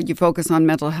the Divide, you focus on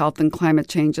mental health and climate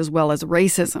change as well as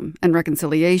racism and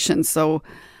reconciliation. So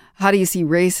how do you see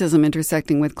racism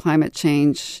intersecting with climate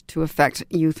change to affect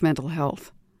youth mental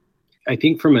health? I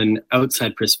think from an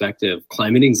outside perspective,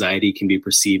 climate anxiety can be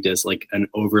perceived as like an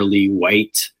overly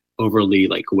white, overly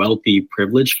like wealthy,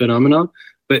 privileged phenomenon.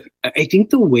 But I think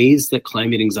the ways that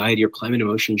climate anxiety or climate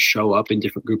emotions show up in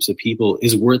different groups of people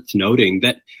is worth noting,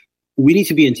 that we need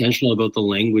to be intentional about the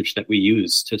language that we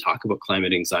use to talk about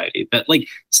climate anxiety. That like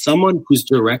someone who's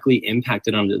directly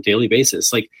impacted on a daily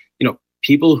basis, like,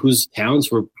 people whose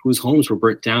homes were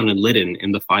burnt down and lit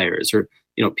in the fires, or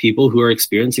people who are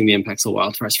experiencing the impacts of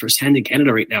wildfires firsthand in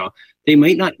Canada right now. They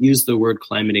might not use the word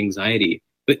climate anxiety,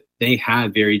 but they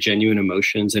have very genuine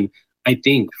emotions. And I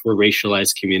think for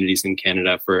racialized communities in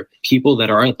Canada, for people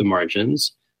that are at the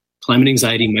margins, climate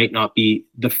anxiety might not be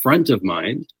the front of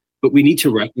mind, but we need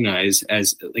to recognize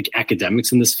as like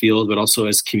academics in this field, but also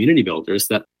as community builders,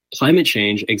 that climate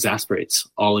change exasperates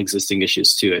all existing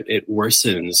issues too. It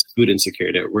worsens food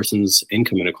insecurity, it worsens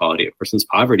income inequality, it worsens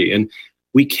poverty. And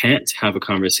we can't have a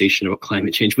conversation about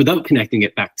climate change without connecting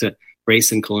it back to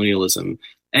race and colonialism.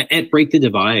 At Break the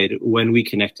Divide, when we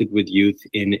connected with youth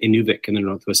in Inuvik in the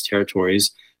Northwest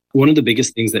Territories, one of the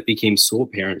biggest things that became so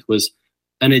apparent was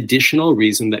an additional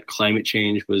reason that climate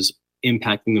change was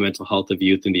impacting the mental health of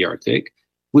youth in the Arctic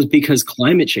was because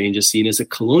climate change is seen as a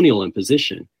colonial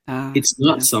imposition. It's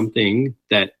not something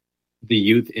that the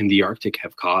youth in the Arctic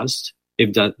have caused.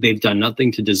 They've done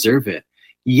nothing to deserve it.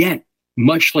 Yet,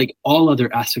 much like all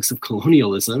other aspects of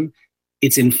colonialism,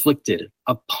 it's inflicted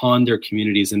upon their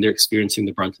communities and they're experiencing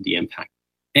the brunt of the impact.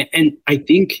 And I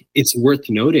think it's worth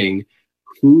noting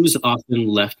who's often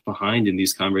left behind in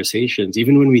these conversations,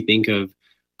 even when we think of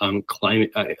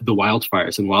climate, the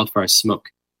wildfires and wildfire smoke.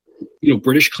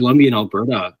 British Columbia and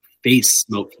Alberta face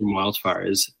smoke from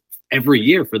wildfires every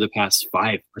year for the past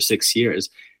 5 or 6 years.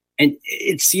 And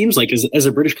it seems like as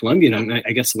a British Columbian,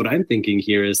 I guess what I'm thinking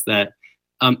here is that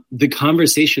the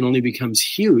conversation only becomes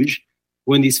huge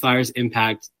when these fires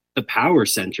impact the power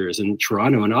centers in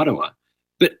Toronto and Ottawa.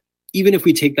 But even if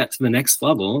we take that to the next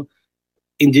level,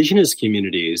 Indigenous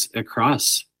communities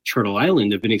across Turtle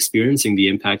Island have been experiencing the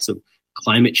impacts of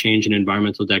climate change and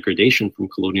environmental degradation from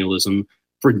colonialism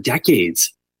for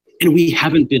decades, and we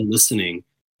haven't been listening.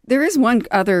 There is one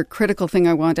other critical thing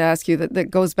I want to ask you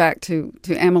that goes back to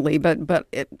Emily, but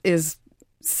it is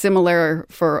similar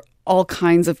for all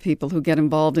kinds of people who get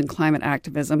involved in climate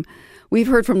activism. We've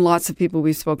heard from lots of people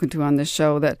we've spoken to on this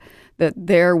show that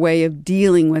their way of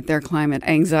dealing with their climate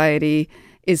anxiety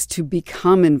is to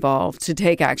become involved, to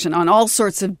take action on all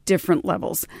sorts of different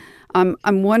levels.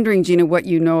 I'm wondering, Gina, what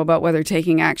you know about whether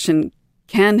taking action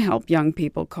can help young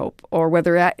people cope, or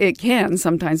whether it can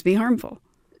sometimes be harmful.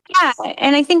 Yeah,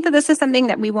 and I think that this is something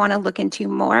that we want to look into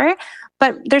more.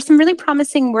 But there's some really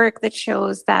promising work that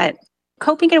shows that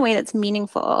coping in a way that's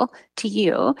meaningful to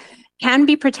you can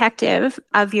be protective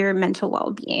of your mental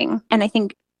well-being. And I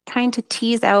think trying to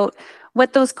tease out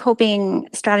what those coping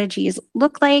strategies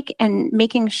look like and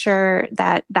making sure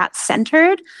that that's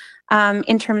centered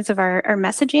in terms of our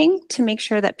messaging to make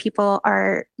sure that people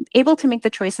are able to make the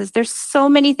choices. There's so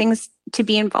many things to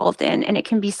be involved in, and it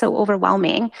can be so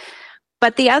overwhelming.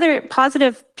 But the other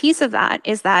positive piece of that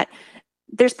is that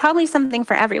there's probably something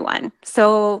for everyone.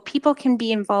 So people can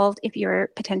be involved if you're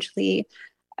potentially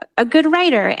a good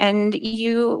writer and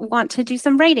you want to do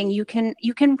some writing. You can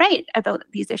write about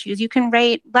these issues. You can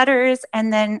write letters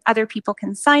and then other people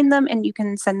can sign them and you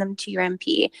can send them to your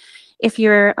MP. If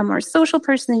you're a more social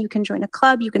person, you can join a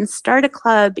club. You can start a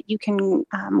club. You can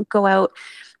go out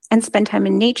and spend time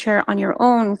in nature on your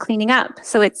own, cleaning up.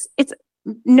 So it's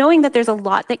knowing that there's a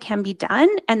lot that can be done,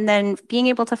 and then being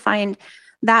able to find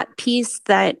that piece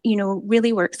that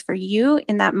really works for you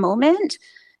in that moment.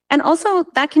 And also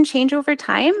that can change over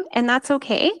time, and that's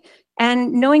okay.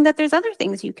 And knowing that there's other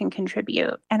things you can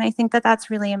contribute. And I think that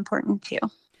that's really important too.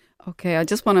 Okay, I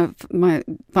just want to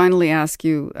finally ask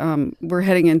you, we're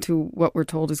heading into what we're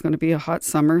told is going to be a hot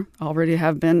summer, already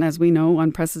have been, as we know,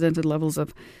 unprecedented levels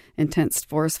of intense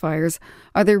forest fires.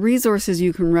 Are there resources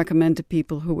you can recommend to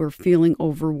people who are feeling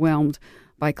overwhelmed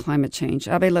by climate change?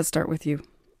 Abe, let's start with you.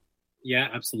 Yeah,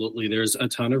 absolutely. There's a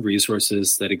ton of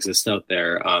resources that exist out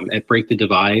there. At Break the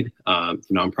Divide, the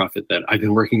nonprofit that I've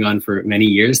been working on for many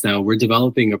years now, we're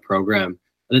developing a program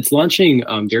that's launching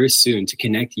very soon to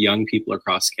connect young people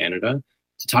across Canada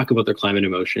to talk about their climate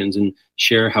emotions and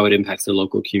share how it impacts their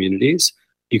local communities.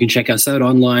 You can check us out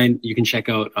online. You can check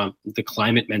out the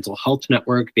Climate Mental Health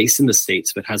Network based in the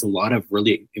States, but has a lot of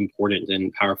really important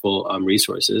and powerful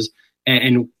resources.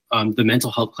 And the Mental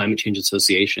Health Climate Change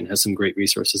Association has some great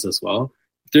resources as well.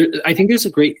 I think there's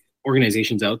great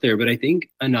organizations out there, but I think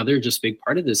another just big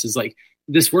part of this is like,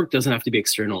 this work doesn't have to be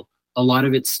external. A lot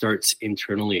of it starts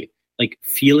internally, like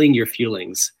feeling your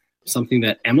feelings. Something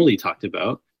that Emily talked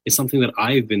about is something that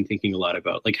I've been thinking a lot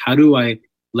about. Like, how do I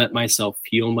let myself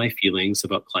feel my feelings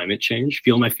about climate change,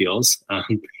 feel my feels,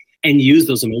 and use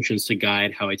those emotions to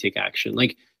guide how I take action?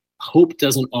 Like, hope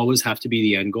doesn't always have to be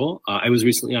the end goal. I was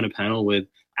recently on a panel with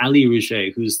Ali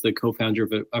Rouget, who's the co-founder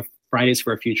of Fridays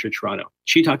for a Future Toronto.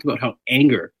 She talked about how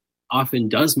anger often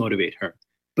does motivate her,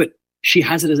 but she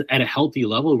has it at a healthy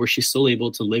level where she's still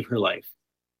able to live her life.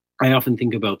 I often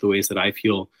think about the ways that I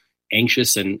feel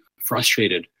anxious and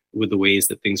frustrated with the ways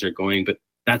that things are going, but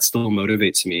that still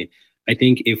motivates me. I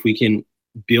think if we can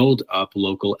build up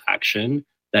local action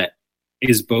that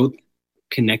is both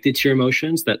connected to your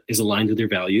emotions, that is aligned with your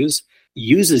values,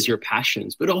 uses your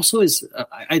passions, but also is,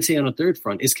 I'd say on a third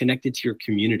front, is connected to your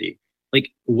community. Like,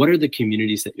 what are the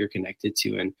communities that you're connected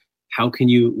to, and how can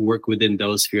you work within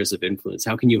those spheres of influence?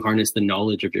 How can you harness the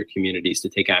knowledge of your communities to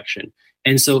take action?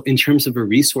 And so in terms of a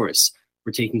resource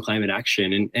for taking climate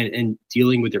action and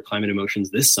dealing with your climate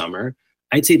emotions this summer,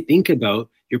 I'd say think about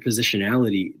your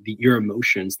positionality, your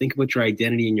emotions, think about your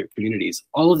identity in your communities.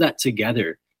 All of that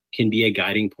together can be a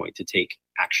guiding point to take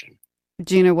action.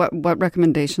 Gina, what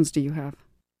recommendations do you have?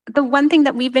 The one thing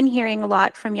that we've been hearing a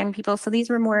lot from young people, so these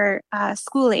were more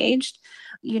school-aged,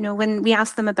 when we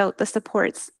asked them about the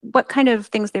supports, what kind of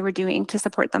things they were doing to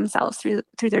support themselves through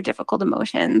their difficult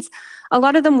emotions. A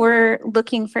lot of them were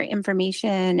looking for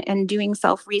information and doing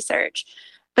self-research.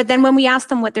 But then when we asked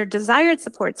them what their desired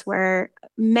supports were,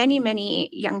 many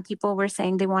young people were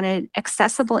saying they wanted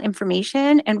accessible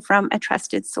information and from a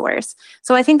trusted source.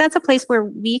 So I think that's a place where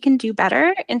we can do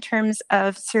better in terms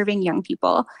of serving young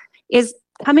people, is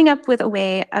coming up with a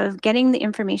way of getting the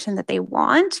information that they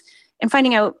want and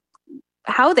finding out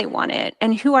how they want it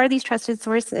and who are these trusted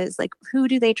sources, like who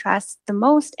do they trust the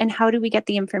most and how do we get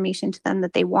the information to them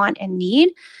that they want and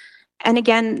need. And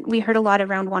again, we heard a lot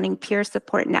around wanting peer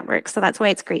support networks. So that's why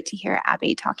it's great to hear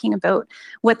Abby talking about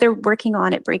what they're working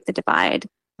on at Break the Divide.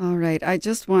 All right. I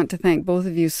just want to thank both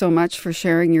of you so much for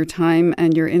sharing your time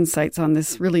and your insights on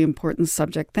this really important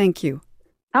subject. Thank you.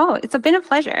 Oh, it's been a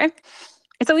pleasure.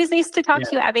 It's always nice to talk to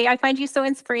you, Abby. I find you so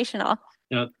inspirational.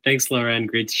 No, thanks, Laura, and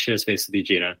great to share space with you,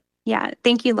 Gina. Yeah,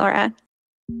 thank you, Laura.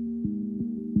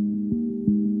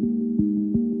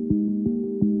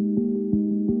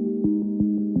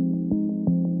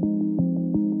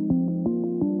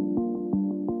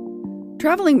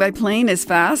 Traveling by plane is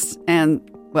fast and,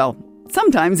 well,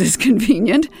 sometimes is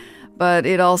convenient, but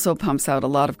it also pumps out a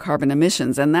lot of carbon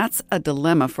emissions, and that's a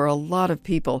dilemma for a lot of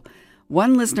people.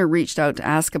 One listener reached out to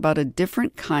ask about a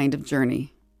different kind of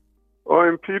journey.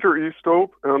 I'm Peter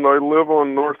Eastope, and I live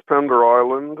on North Pender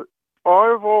Island.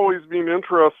 I've always been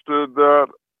interested that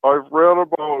I've read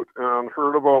about and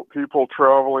heard about people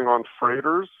traveling on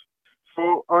freighters.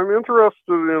 So I'm interested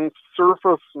in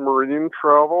surface marine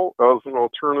travel as an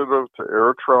alternative to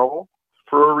air travel.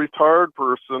 For a retired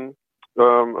person,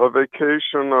 a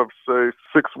vacation of, say,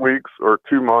 6 weeks or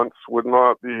 2 months would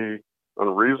not be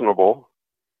unreasonable.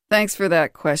 Thanks for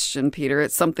that question, Peter.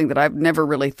 It's something that I've never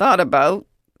really thought about.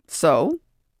 So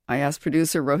I asked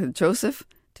producer Rohit Joseph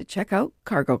to check out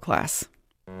Cargo Class.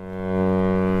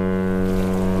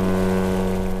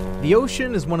 The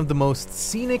ocean is one of the most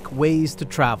scenic ways to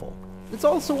travel. It's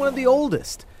also one of the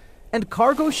oldest. And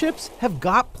cargo ships have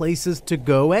got places to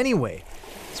go anyway.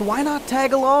 So why not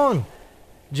tag along?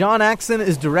 John Axon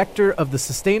is director of the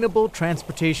Sustainable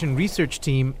Transportation Research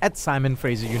Team at Simon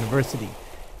Fraser University.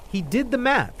 He did the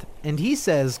math, and he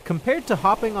says compared to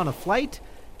hopping on a flight,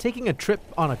 taking a trip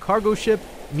on a cargo ship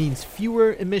means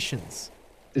fewer emissions.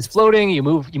 It's floating, you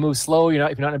move slow, if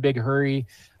you're not in a big hurry.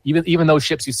 Even those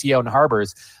ships you see out in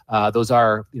harbors, those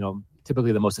are,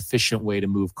 typically the most efficient way to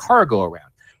move cargo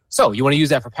around. So you want to use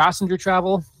that for passenger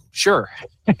travel? Sure.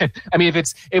 I mean, if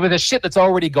it's a ship that's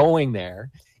already going there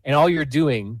and all you're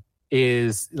doing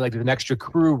is like an extra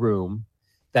crew room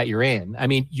that you're in, I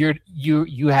mean,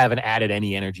 you haven't added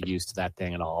any energy use to that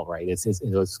thing at all, right? It's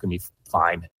going to be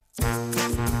fine.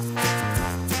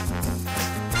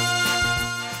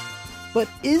 But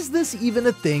is this even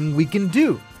a thing we can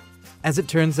do? As it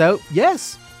turns out,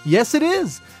 yes. Yes, it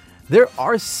is. There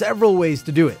are several ways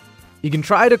to do it. You can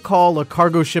try to call a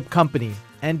cargo ship company,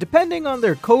 and depending on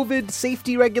their COVID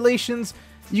safety regulations,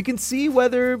 you can see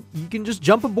whether you can just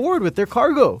jump aboard with their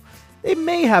cargo. They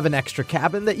may have an extra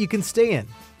cabin that you can stay in.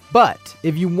 But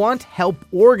if you want help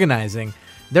organizing,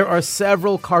 there are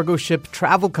several cargo ship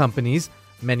travel companies,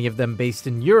 many of them based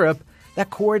in Europe,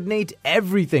 that coordinate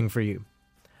everything for you.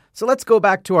 So let's go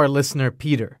back to our listener,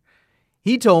 Peter.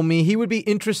 He told me he would be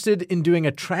interested in doing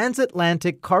a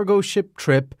transatlantic cargo ship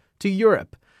trip to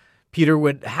Europe. Peter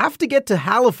would have to get to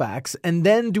Halifax and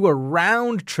then do a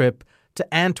round trip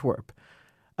to Antwerp.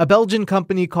 A Belgian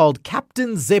company called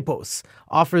Captain Zepos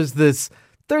offers this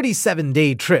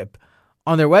 37-day trip.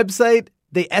 On their website,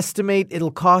 they estimate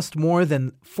it'll cost more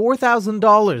than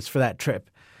 $4,000 for that trip.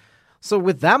 So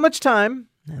with that much time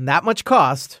and that much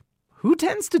cost, who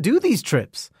tends to do these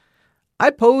trips? I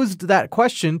posed that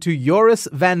question to Joris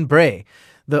van Bree,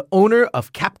 the owner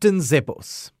of Captain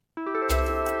Zepos.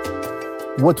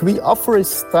 What we offer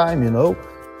is time,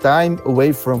 time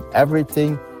away from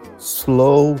everything,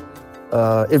 slow.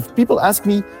 If people ask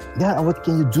me, what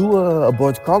can you do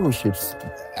aboard cargo ships?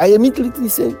 I immediately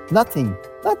say, nothing.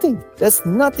 There's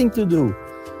nothing to do.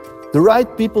 The right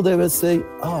people, they will say,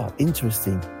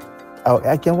 interesting.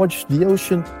 I can watch the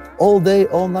ocean all day,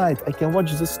 all night. I can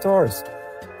watch the stars.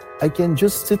 I can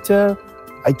just sit there.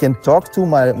 I can talk to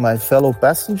my fellow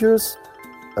passengers.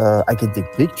 I can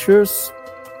take pictures.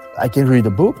 I can read a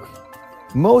book.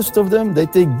 Most of them, they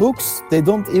take books. They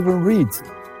don't even read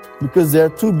because they're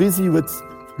too busy with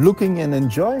looking and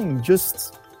enjoying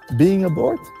just being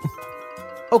aboard.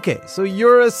 Okay, so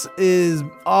Eurus is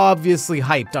obviously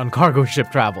hyped on cargo ship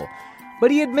travel,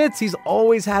 but he admits he's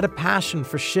always had a passion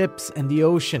for ships and the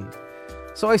ocean.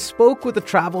 So I spoke with a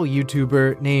travel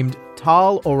YouTuber named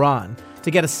Tal Oran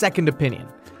to get a second opinion.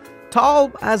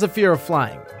 Tal has a fear of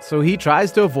flying, so he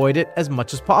tries to avoid it as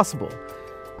much as possible.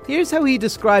 Here's how he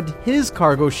described his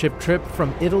cargo ship trip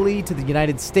from Italy to the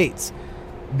United States.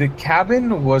 The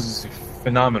cabin was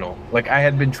phenomenal. I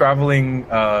had been traveling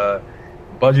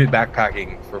budget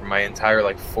backpacking for my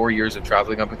entire 4 years of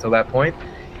traveling up until that point,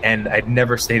 and I'd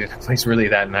never stayed at a place really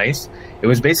that nice. It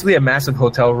was basically a massive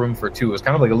hotel room for two. It was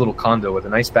kind of like a little condo with a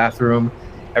nice bathroom.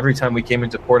 Every time we came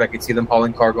into port, I could see them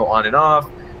hauling cargo on and off,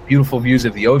 beautiful views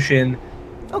of the ocean.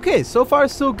 Okay, so far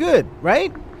so good,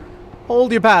 right?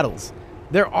 Hold your paddles.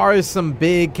 There are some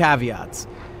big caveats.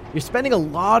 You're spending a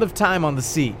lot of time on the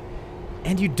sea,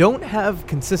 and you don't have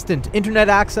consistent internet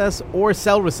access or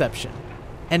cell reception.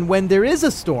 And when there is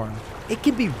a storm, it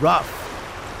can be rough.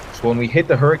 So when we hit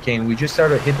the hurricane, we just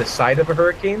started to hit the side of a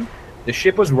hurricane. The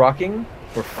ship was rocking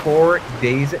for 4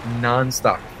 days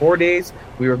nonstop. 4 days,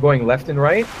 we were going left and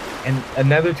right, and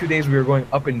another 2 days we were going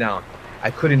up and down.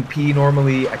 I couldn't pee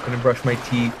normally. I couldn't brush my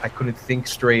teeth. I couldn't think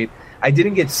straight. I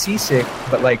didn't get seasick,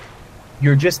 but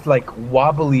you're just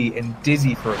wobbly and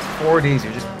dizzy for 4 days.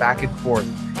 You're just back and forth,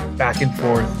 back and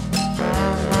forth.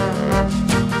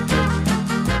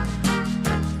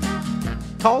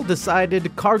 Tal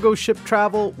decided cargo ship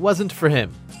travel wasn't for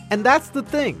him. And that's the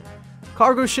thing.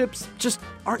 Cargo ships just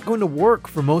aren't going to work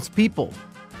for most people.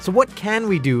 So what can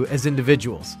we do as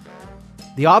individuals?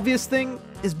 The obvious thing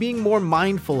is being more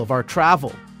mindful of our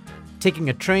travel. Taking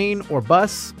a train or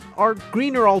bus are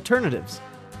greener alternatives.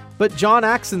 But John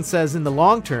Axon says in the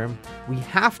long term, we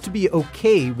have to be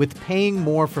okay with paying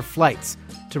more for flights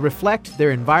to reflect their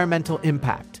environmental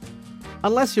impact.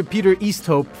 Unless you're Peter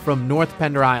Easthope from North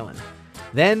Pender Island.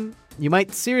 Then you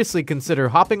might seriously consider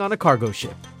hopping on a cargo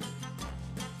ship.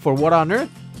 For What on Earth,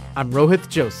 I'm Rohith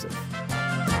Joseph.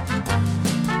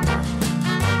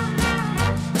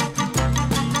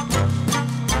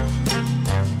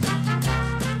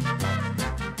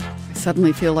 I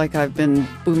suddenly feel like I've been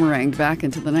boomeranged back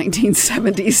into the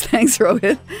 1970s. Thanks,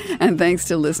 Rohith. And thanks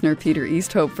to listener Peter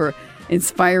Easthope for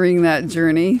inspiring that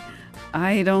journey.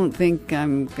 I don't think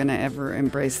I'm going to ever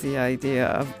embrace the idea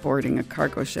of boarding a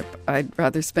cargo ship. I'd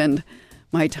rather spend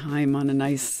my time on a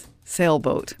nice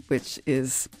sailboat, which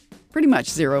is pretty much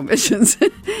zero emissions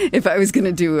if I was going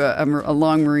to do a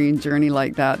long marine journey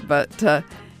like that. But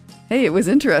hey, it was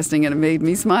interesting and it made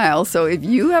me smile. So if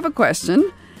you have a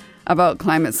question about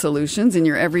climate solutions in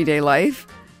your everyday life,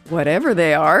 whatever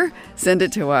they are, send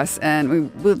it to us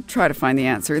and we'll try to find the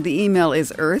answer. The email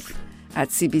is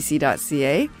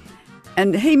earth@cbc.ca.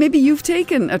 And hey, maybe you've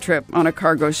taken a trip on a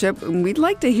cargo ship, and we'd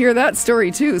like to hear that story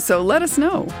too, so let us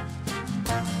know.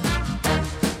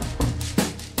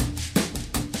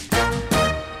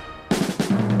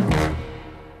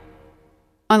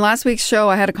 On last week's show,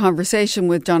 I had a conversation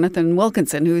with Jonathan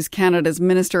Wilkinson, who's Canada's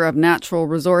Minister of Natural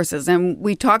Resources, and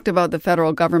we talked about the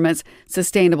federal government's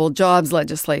sustainable jobs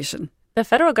legislation. The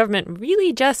federal government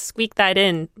really just squeaked that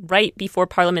in right before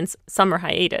Parliament's summer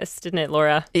hiatus, didn't it,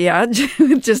 Laura? Yeah,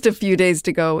 just a few days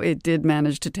to go, it did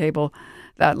manage to table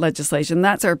that legislation.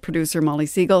 That's our producer, Molly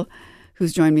Siegel,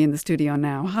 who's joined me in the studio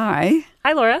now. Hi.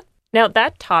 Hi, Laura. Now,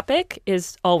 that topic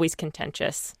is always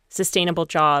contentious. Sustainable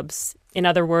jobs. In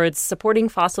other words, supporting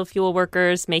fossil fuel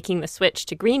workers, making the switch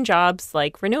to green jobs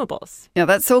like renewables. Yeah,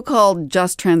 that so-called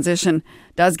just transition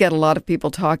does get a lot of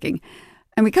people talking.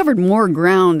 And we covered more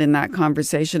ground in that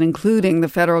conversation, including the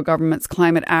federal government's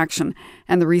climate action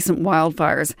and the recent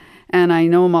wildfires. And I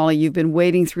know, Molly, you've been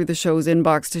wading through the show's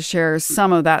inbox to share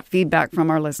some of that feedback from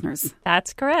our listeners.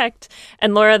 That's correct.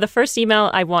 And Laura, the first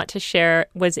email I want to share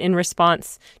was in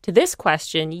response to this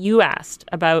question you asked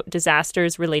about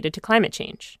disasters related to climate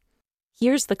change.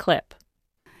 Here's the clip.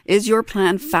 Is your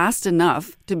plan fast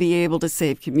enough to be able to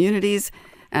save communities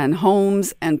and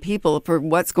homes and people for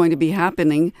what's going to be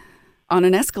happening on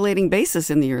an escalating basis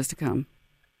in the years to come?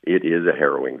 It is a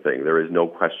harrowing thing. There is no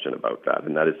question about that.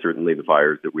 And that is certainly the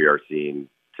fires that we are seeing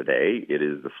today. It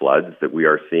is the floods that we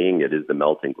are seeing. It is the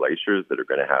melting glaciers that are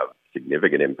going to have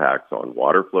significant impacts on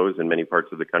water flows in many parts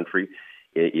of the country.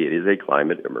 It is a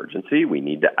climate emergency. We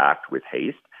need to act with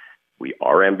haste. We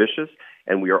are ambitious,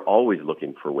 and we are always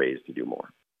looking for ways to do more.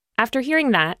 After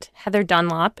hearing that, Heather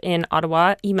Dunlop in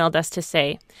Ottawa emailed us to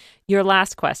say, your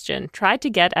last question tried to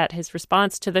get at his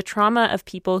response to the trauma of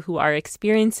people who are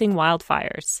experiencing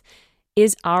wildfires.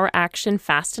 Is our action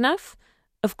fast enough?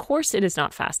 Of course it is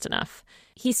not fast enough.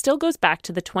 He still goes back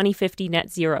to the 2050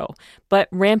 net zero, but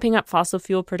ramping up fossil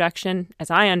fuel production, as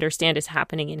I understand is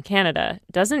happening in Canada,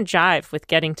 doesn't jive with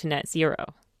getting to net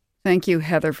zero. Thank you,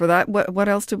 Heather, for that. What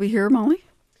else did we hear, Molly?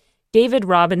 David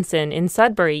Robinson in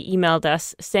Sudbury emailed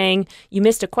us saying, you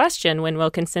missed a question when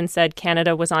Wilkinson said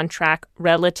Canada was on track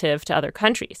relative to other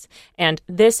countries, and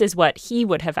this is what he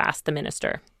would have asked the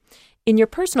minister. In your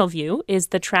personal view, is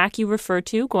the track you refer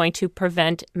to going to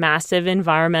prevent massive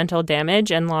environmental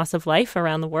damage and loss of life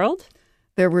around the world?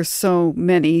 There were so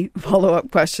many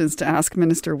follow-up questions to ask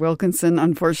Minister Wilkinson.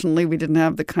 Unfortunately, we didn't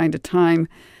have the kind of time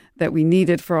that we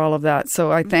needed for all of that.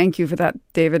 So I thank you for that,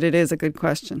 David. It is a good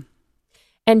question.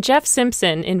 And Jeff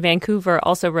Simpson in Vancouver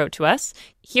also wrote to us.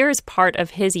 Here's part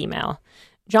of his email.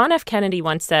 John F. Kennedy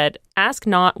once said, ask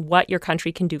not what your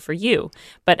country can do for you,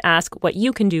 but ask what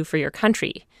you can do for your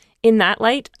country. In that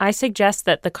light, I suggest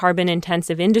that the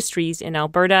carbon-intensive industries in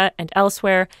Alberta and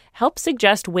elsewhere help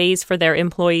suggest ways for their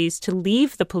employees to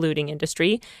leave the polluting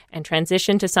industry and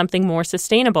transition to something more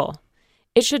sustainable.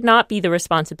 It should not be the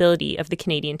responsibility of the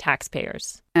Canadian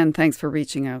taxpayers. And thanks for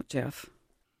reaching out, Jeff.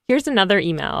 Here's another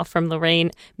email from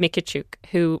Lorraine Mikichuk,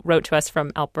 who wrote to us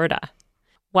from Alberta.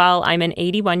 While I'm an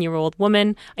 81-year-old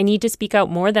woman, I need to speak out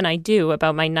more than I do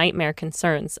about my nightmare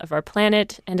concerns of our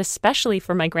planet, and especially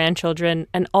for my grandchildren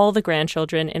and all the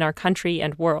grandchildren in our country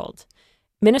and world.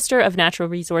 Minister of Natural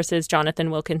Resources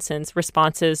Jonathan Wilkinson's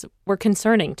responses were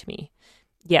concerning to me.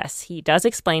 Yes, he does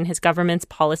explain his government's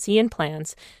policy and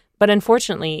plans, but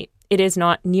unfortunately, it is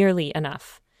not nearly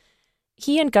enough.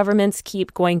 He and governments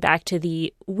keep going back to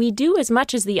the, we do as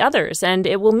much as the others, and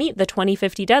it will meet the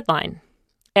 2050 deadline.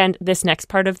 And this next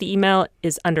part of the email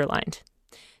is underlined.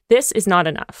 This is not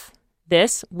enough.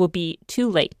 This will be too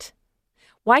late.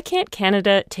 Why can't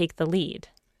Canada take the lead?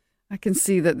 I can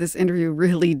see that this interview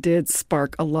really did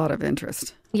spark a lot of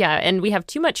interest. Yeah, and we have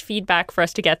too much feedback for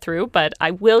us to get through, but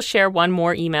I will share one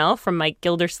more email from Mike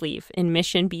Gildersleeve in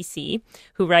Mission, BC,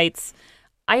 who writes,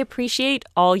 I appreciate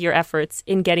all your efforts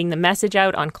in getting the message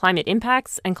out on climate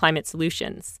impacts and climate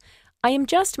solutions. I am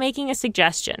just making a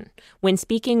suggestion when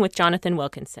speaking with Jonathan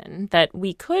Wilkinson that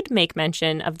we could make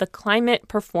mention of the Climate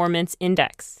Performance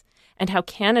Index and how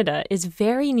Canada is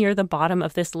very near the bottom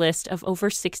of this list of over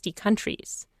 60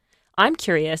 countries. I'm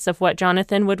curious of what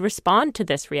Jonathan would respond to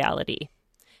this reality.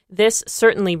 This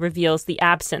certainly reveals the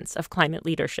absence of climate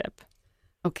leadership.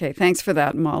 Okay, thanks for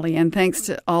that, Molly. And thanks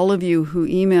to all of you who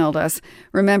emailed us.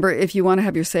 Remember, if you want to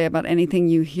have your say about anything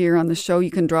you hear on the show, you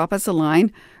can drop us a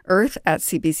line,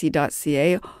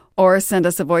 earth@cbc.ca, or send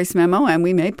us a voice memo and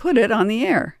we may put it on the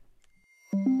air.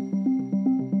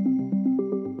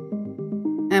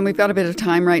 And we've got a bit of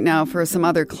time right now for some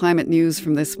other climate news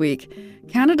from this week.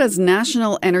 Canada's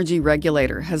National Energy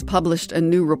Regulator has published a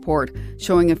new report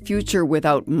showing a future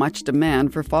without much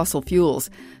demand for fossil fuels.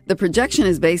 The projection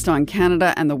is based on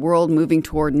Canada and the world moving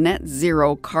toward net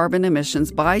zero carbon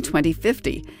emissions by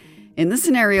 2050. In the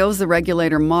scenarios the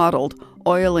regulator modeled,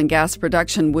 oil and gas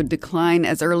production would decline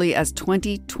as early as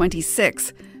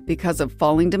 2026 because of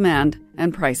falling demand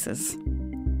and prices.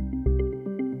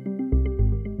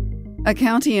 A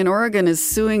county in Oregon is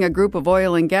suing a group of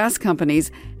oil and gas companies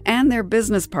and their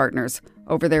business partners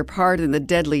over their part in the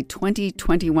deadly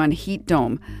 2021 heat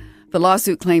dome. The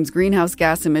lawsuit claims greenhouse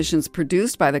gas emissions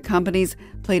produced by the companies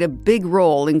played a big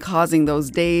role in causing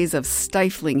those days of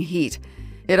stifling heat.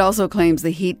 It also claims the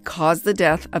heat caused the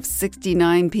death of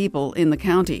 69 people in the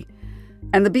county.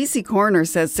 And the BC coroner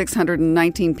says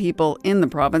 619 people in the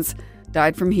province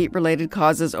died from heat-related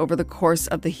causes over the course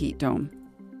of the heat dome.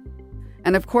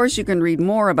 And of course, you can read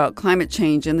more about climate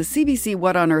change in the CBC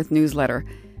What on Earth newsletter.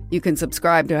 You can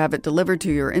subscribe to have it delivered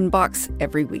to your inbox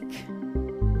every week.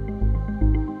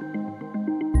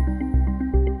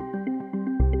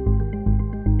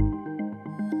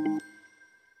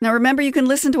 Now remember, you can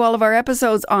listen to all of our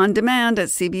episodes on demand at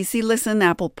CBC Listen,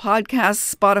 Apple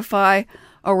Podcasts, Spotify,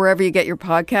 or wherever you get your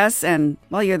podcasts. And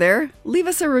while you're there, leave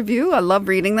us a review. I love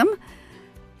reading them.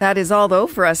 That is all, though,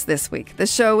 for us this week. The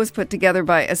show was put together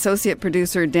by associate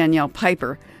producer Danielle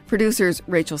Piper, producers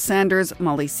Rachel Sanders,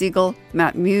 Molly Siegel,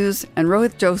 Matt Muse, and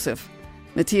Rohit Joseph.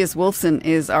 Matthias Wolfson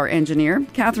is our engineer.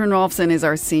 Catherine Rolfson is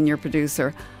our senior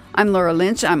producer. I'm Laura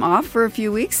Lynch. I'm off for a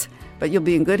few weeks, but you'll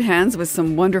be in good hands with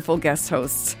some wonderful guest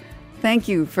hosts. Thank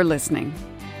you for listening.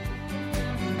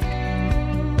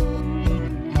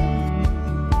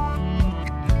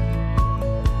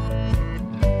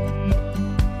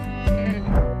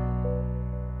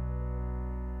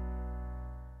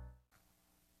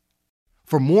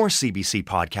 For more CBC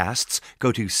podcasts,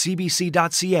 go to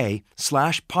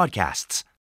cbc.ca/podcasts.